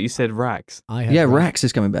 I Oh, thought yeah. you said Rax. I heard Yeah, Rex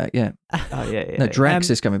is coming back. Yeah. Oh yeah. No, Drax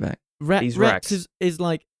is coming back. He's Rex Rex. is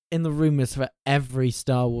like in the rumors for every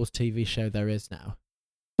Star Wars TV show there is now.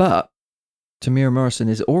 But Tamira Morrison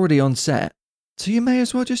is already on set, so you may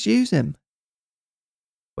as well just use him.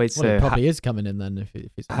 Wait, Well, so it probably is coming in then. If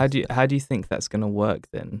it's how do you think that's going to work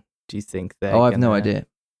then? Do you think they're? I have no gonna- idea.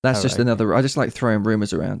 That's Oh, just okay. another. I just like throwing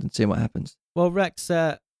rumors around and seeing what happens. Well, Rex.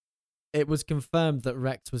 It was confirmed that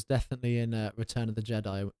Rex was definitely in Return of the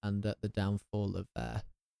Jedi and at the downfall of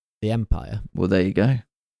the Empire. Well, there you go.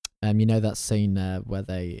 You know that scene where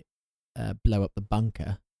they blow up the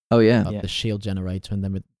bunker Oh yeah. of Yeah. the shield generator, and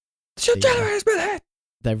then with Shield the, generator's been hit.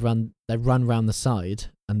 they run round the side,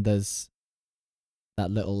 and there's that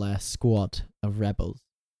little squad of rebels,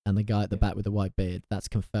 and the guy at the back with the white beard. That's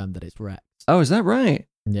confirmed that it's Rex. Oh, is that right?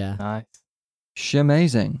 Yeah. Nice.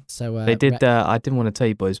 Amazing. So They did. Rex- I didn't want to tell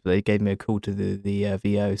you boys, but they gave me a call to the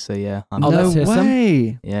VO. So yeah. I'm Oh, no let's hear some.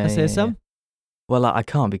 way. yeah. Let's yeah, hear yeah. some. Well, I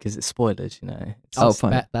can't because it's spoilers. You know. It's- Oh, That's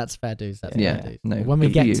fine. That's fair dues. That's Yeah. fair dues. No, when we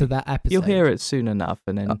good for get you. to that episode, You'll hear it soon enough,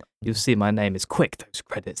 and then Oh. you'll see my name. It's quick. Those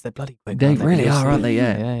credits, they're bloody quick. They aren't really You'll are, see- aren't they?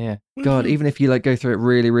 Yeah. Yeah. God, even if you like go through it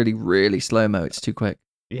really, really, really slow mo, it's too quick.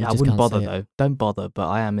 Yeah, I just wouldn't can't bother see it. though. Don't bother. But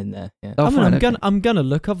I am in there. Yeah. Oh, fine, okay. I'm gonna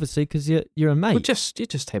look obviously because you're a mate. Well, you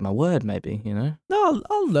just take my word, maybe. You know. No,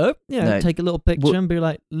 I'll look. Yeah, No. take a little picture Well, and be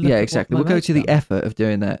like, look Yeah, at what exactly. my We'll go mate's to the done. effort of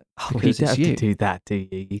doing that Oh, you because don't it's have you. to do that, do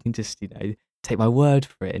you? You can just, take my word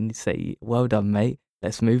for it and say, "Well done, mate.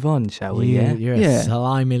 Let's move on, shall we?" Yeah. You're Yeah. a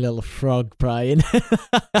slimy little frog, Brian.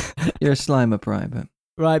 You're a Slimer, Brian. But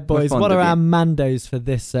Right, boys. fond What of are you. our Mandos for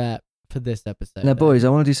this episode? now, boys, I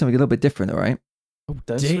want to do something a little bit different. All right. Oh,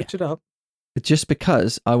 Don't dear. switch it up. Just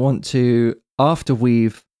because I want to, after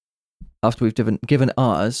we've given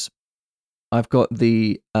ours, I've got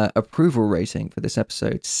the approval rating for this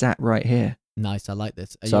episode sat right here. Nice, I like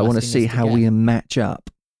this. Are So I you want to asking see us how guess? we match up.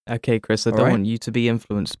 Okay, Chris. I All don't right. want you to be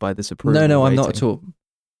influenced by this approval. No, I'm not rating. at all.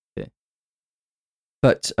 Yeah.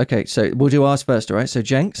 But okay, so we'll do ours first, all right? So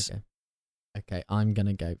Jenks, Okay, I'm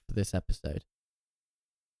gonna go for this episode.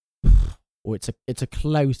 Oh, it's a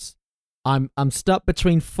close. I'm stuck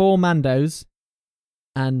between 4 Mandos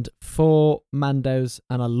and 4 Mandos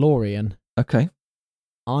and a Lorian. okay.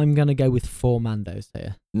 I'm gonna go with 4 Mandos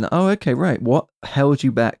here. No, oh, okay, right. What held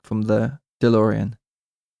you back from the DeLorean?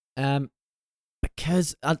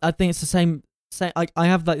 Because I think it's the same. I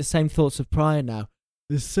have like the same thoughts of prior now.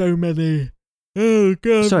 There's so many. Oh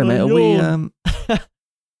god. Sorry, my mate. Are we? yawn.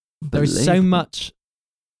 There is so Unbelievable. much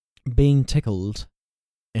being tickled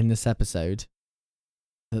in this episode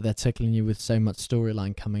that they're tickling you with so much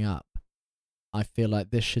storyline coming up. I feel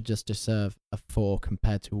like this should just deserve a 4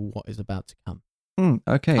 compared to what is about to come.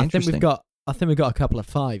 Okay, I think interesting. we've got a couple of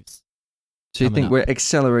 5s. so you coming think up. we're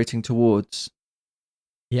accelerating towards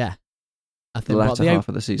Yeah. I the think well, latter half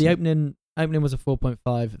of the season? the opening was a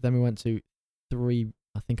 4.5. Then we went to 3.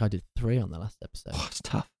 I think I did 3 on the last episode. Oh, it's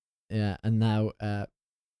tough. Yeah, and now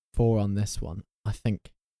 4 on this one. I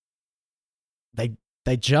think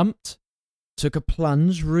they jumped, took a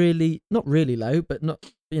plunge, not really low, but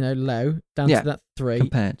not low, down Yeah, to that 3,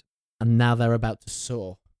 Compared. and now they're about to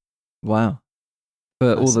soar. Wow.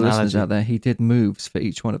 For all Nice the listeners analogy. out there, he did moves for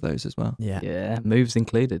each one of those as well. Yeah, Yeah, moves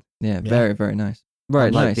included. Yeah, Yeah. very, very nice. Right,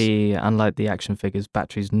 unlike nice. unlike the action figures,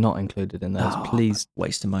 batteries not included in those. Oh, Please.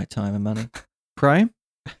 wasting my time and money. Prime?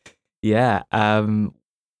 Yeah.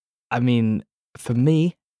 I mean, for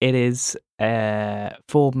me, it is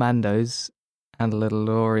 4 Mandos and a little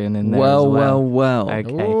Lorian in there as Well.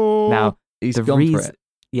 Okay. Ooh. Now, He's the gone for reason, it.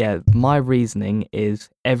 yeah, my reasoning is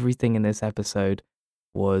everything in this episode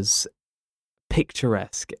was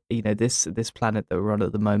picturesque. This planet that we're on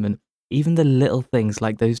at the moment, even the little things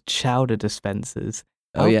like those chowder dispensers.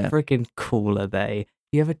 Oh, How yeah. freaking cool are they?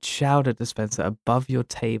 You have a chowder dispenser above your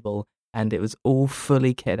table, and it was all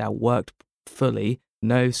fully kitted out, worked fully,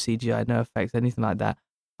 no CGI, no effects, anything like that.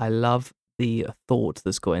 I love the thought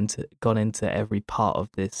that's gone into every part of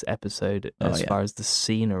this episode Oh, as yeah. far as the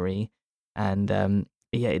scenery and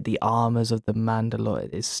the armors of the Mandalore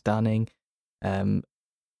is stunning.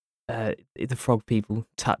 The frog people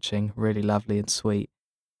touching, really lovely and sweet,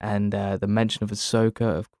 and the mention of Ahsoka,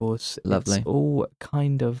 of course, Lovely. It's all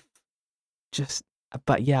kind of just,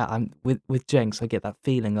 but yeah, I'm with Jenks. I get that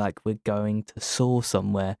feeling like we're going to soar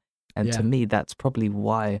somewhere, and Yeah. to me, that's probably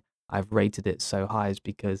why I've rated it so high, is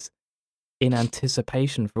because in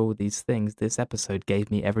anticipation for all these things, this episode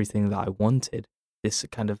gave me everything that I wanted. This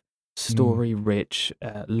kind of story-rich,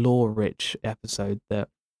 lore-rich episode that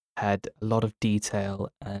had a lot of detail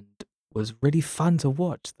and was really fun to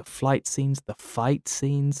watch. The flight scenes, the fight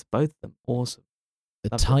scenes, both of them awesome. The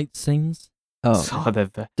Loved it. tight scenes. Oh, Oh, they're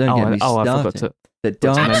don't get me I forgot started. to. the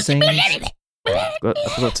dance scenes. I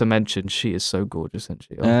forgot to mention she is so gorgeous, isn't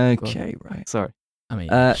she? Oh, God. Okay, right. Sorry. I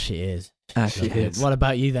mean, she is. She Okay. is. What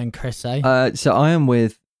about you then, Chris? Eh? So I am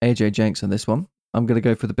with AJ Jenks on this one. I'm going to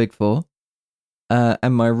go for the big four.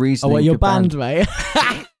 And my Oh, reasoning. what, your good band- band,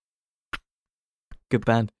 mate? Good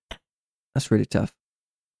band. That's really tough.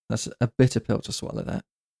 That's a bitter pill to swallow. That.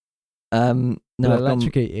 No, Will I've gone,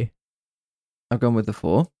 electrocute you. I've gone with the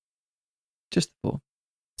 4. Just the 4.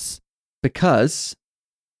 S- Because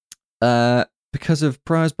of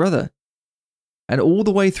Pryor's brother. And all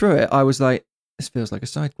the way through it, I was like, this feels like a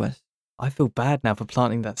side quest. I feel bad now for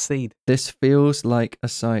planting that seed. This feels like a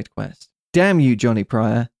side quest. Damn you, Johnny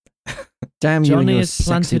Pryor. Damn you and Johnny your has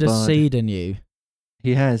planted sexy a bard. seed in you,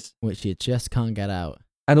 He has. which you just can't get out.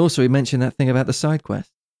 And also he mentioned that thing about the side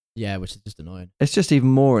quest. Yeah, which is just annoying. It's just even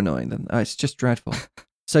more annoying than it's just dreadful.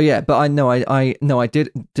 So yeah, but I know I did,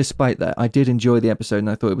 despite that, I did enjoy the episode and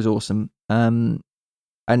I thought it was awesome. And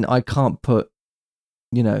I can't put,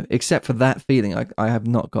 except for that feeling, I have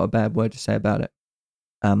not got a bad word to say about it.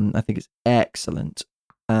 I think it's excellent.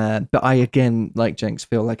 But I, again, like Jenks,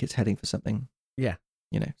 feel like it's heading for something. Yeah.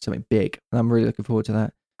 Something big. And I'm really looking forward to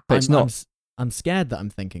that. But it's not. I'm scared that I'm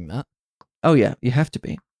thinking that. Oh yeah, you have to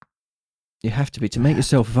be. You have to be. To make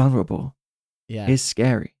yourself vulnerable Yeah. is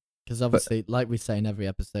scary. Because obviously, like we say in every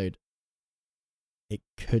episode, it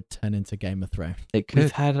could turn into Game of Thrones. It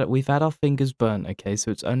could. We've had our fingers burnt, okay,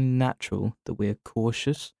 so it's only natural that we're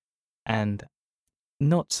cautious and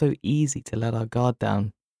not so easy to let our guard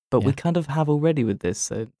down. But we Yeah. kind of have already with this,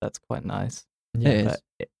 so that's quite nice. Yeah. It is. But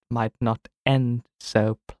it might not end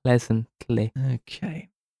so pleasantly. Okay.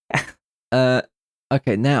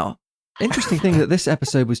 Okay, now, interesting thing that this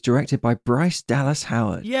episode was directed by Bryce Dallas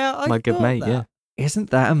Howard. Yeah, I My good thought mate, that. yeah.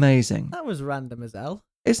 Isn't that amazing? That was random as hell.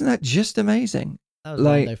 Isn't that just amazing? That was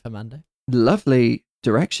Like- Mando for Mando. Lovely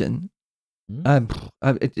direction. Mm.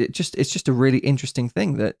 It's just a really interesting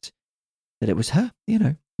thing that it was her,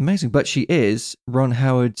 amazing. But she is Ron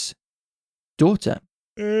Howard's daughter.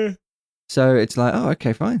 So it's like, oh,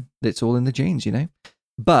 okay, fine. It's all in the genes,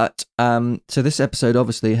 But so this episode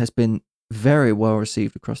obviously has been very well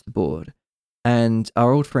received across the board. And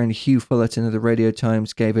our old friend Hugh Fullerton of the Radio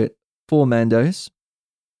Times gave it 4 Mandos.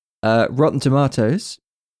 Rotten Tomatoes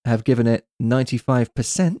have given it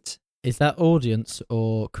 95%. Is that audience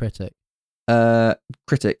or critic?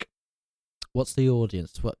 Critic. What's the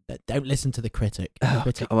audience? What? Don't listen to the critic. The Oh,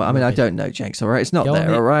 critic well, I mean, I rubbish. don't know, Jenks, all right? It's not Go on,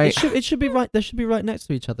 there, all right? It should be right. They should be right next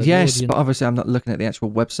to each other. the Yes, audience. but obviously I'm not looking at the actual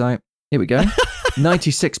website. Here we go.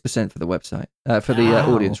 96% for the website. For the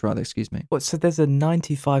Wow. audience, rather, excuse me. What? So there's a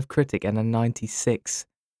 95 critic and a 96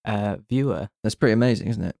 viewer. That's pretty amazing,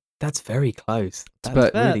 isn't it? That's very close. That's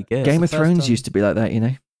But- really good. Game the of first Thrones time. used to be like that,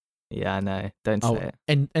 Yeah, I know. Don't Oh, say it.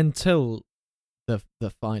 and until the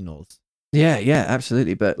finals. Yeah,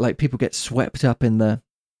 absolutely. But like people get swept up in the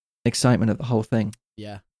excitement of the whole thing,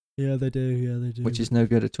 Yeah. Yeah, they do. Yeah, they do. which is no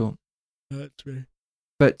good at all. That's right.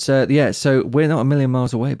 But yeah, so we're not a million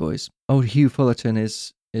miles away, boys. Old Hugh Fullerton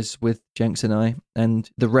is with Jenks and I, and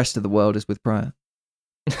the rest of the world is with Pryor.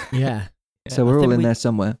 Yeah. So I we're all think in we- there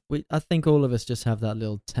somewhere. I think all of us just have that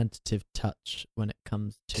little tentative touch when it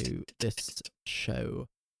comes to this show.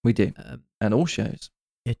 We do, Um, and all shows.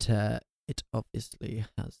 it obviously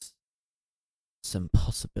has some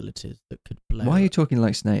possibilities that could blow. Why are you talking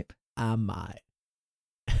like Snape? Am I?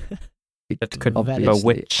 It That could obviously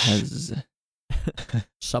bewitch. has.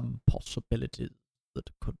 Some possibilities that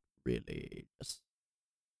could really just...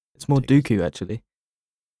 It's more Ridiculous. Dooku, actually.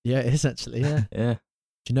 Yeah, it is actually, yeah. Yeah.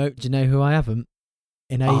 Do you know who I haven't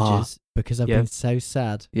in Ah, ages because I've yeah. been so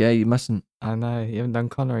sad? Yeah, you mustn't I know. You haven't done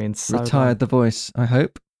Connery in so retire long. the voice. I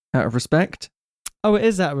hope, out of respect. Oh, it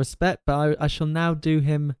is out of respect, but I shall now do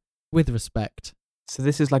him with respect. So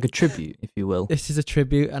this is like a tribute, if you will. This is a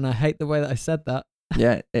tribute, and I hate the way that I said that.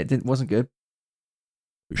 Yeah, wasn't good.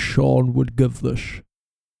 Sean would give this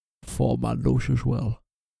 4 Mandos as well.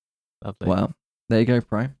 Lovely. Wow, there you go,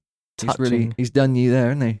 Prime. Touching, He's done you there,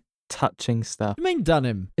 hasn't he? touching stuff. I mean, done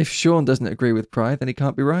him. If Sean doesn't agree with Pride, then he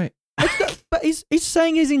can't be right. But he's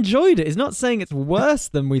saying he's enjoyed it. He's not saying it's worse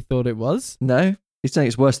than we thought it was. No, he's saying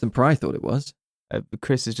it's worse than Pride thought it was.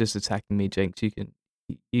 Chris is just attacking me, Jinx. You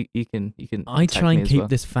can. I attack try me and as keep well.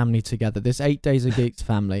 this family together. This 8 Days of Geeks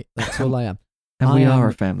family. That's all I am. And we I are am-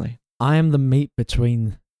 a family. I am the meat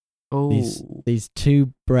between Oh, These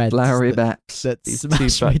two breads Flowery baps. that These two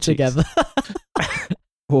smash me butt cheeks. together.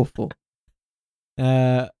 Awful.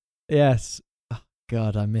 Yes. Oh,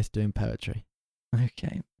 God, I miss doing poetry.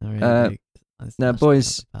 Okay. I really do. I Now, smashed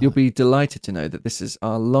boys, it up you'll about be delighted to know that this is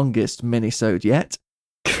our longest mini-sode yet.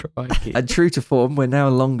 crikey. And true to form, we're now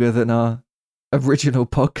longer than our original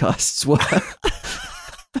podcasts were.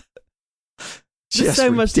 There's Just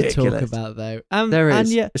so much to talk ridiculous. about, though. There is, And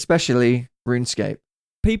yet, especially RuneScape.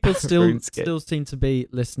 people RuneScape. still seem to be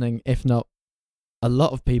listening, if not a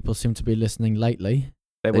lot of people seem to be listening lately.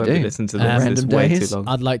 They They won't be do. listening to Random this. It's way days. too long.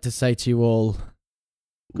 I'd like to say to you all,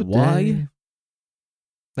 Good why? day.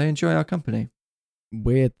 They enjoy our company.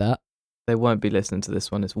 Weird that. They won't be listening to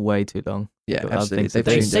this one. It's way too long. Yeah, But I absolutely. think They've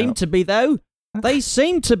They tuned seem out. to be, though. They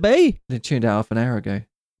seem to be. They tuned out half an hour ago.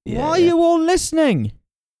 Why are you all listening?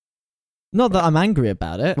 Not that I'm angry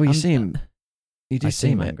about it. Well, you I'm- seem... You do I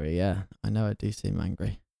seem it. angry, yeah. I know I do seem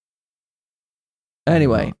angry.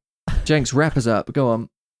 Anyway, Jenks, wrap us up. Go on.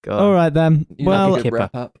 God. All right, then. You Well, like a good Kipper.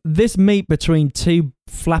 wrap up. this meat between two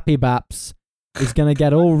flappy baps is going to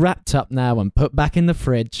get all wrapped up now and put back in the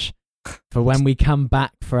fridge for when we come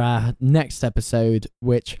back for our next episode,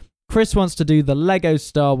 which Chris wants to do the Lego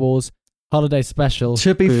Star Wars holiday special.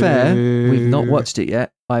 To be fair, we've not Boo. watched it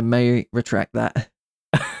yet. I may retract that.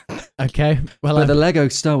 Okay, well, But the Lego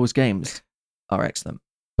Star Wars games are excellent.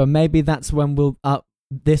 but maybe that's when we'll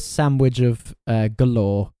this sandwich of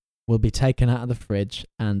galore will be taken out of the fridge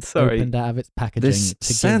and Sorry. opened out of its packaging This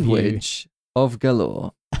to sandwich of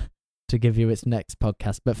galore. give you its next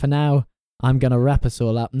podcast. But for now, I'm going to wrap us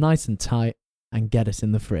all up nice and tight and get us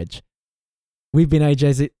in the fridge. We've been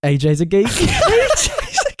AJ's a Geek.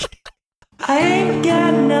 I ain't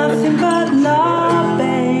got nothing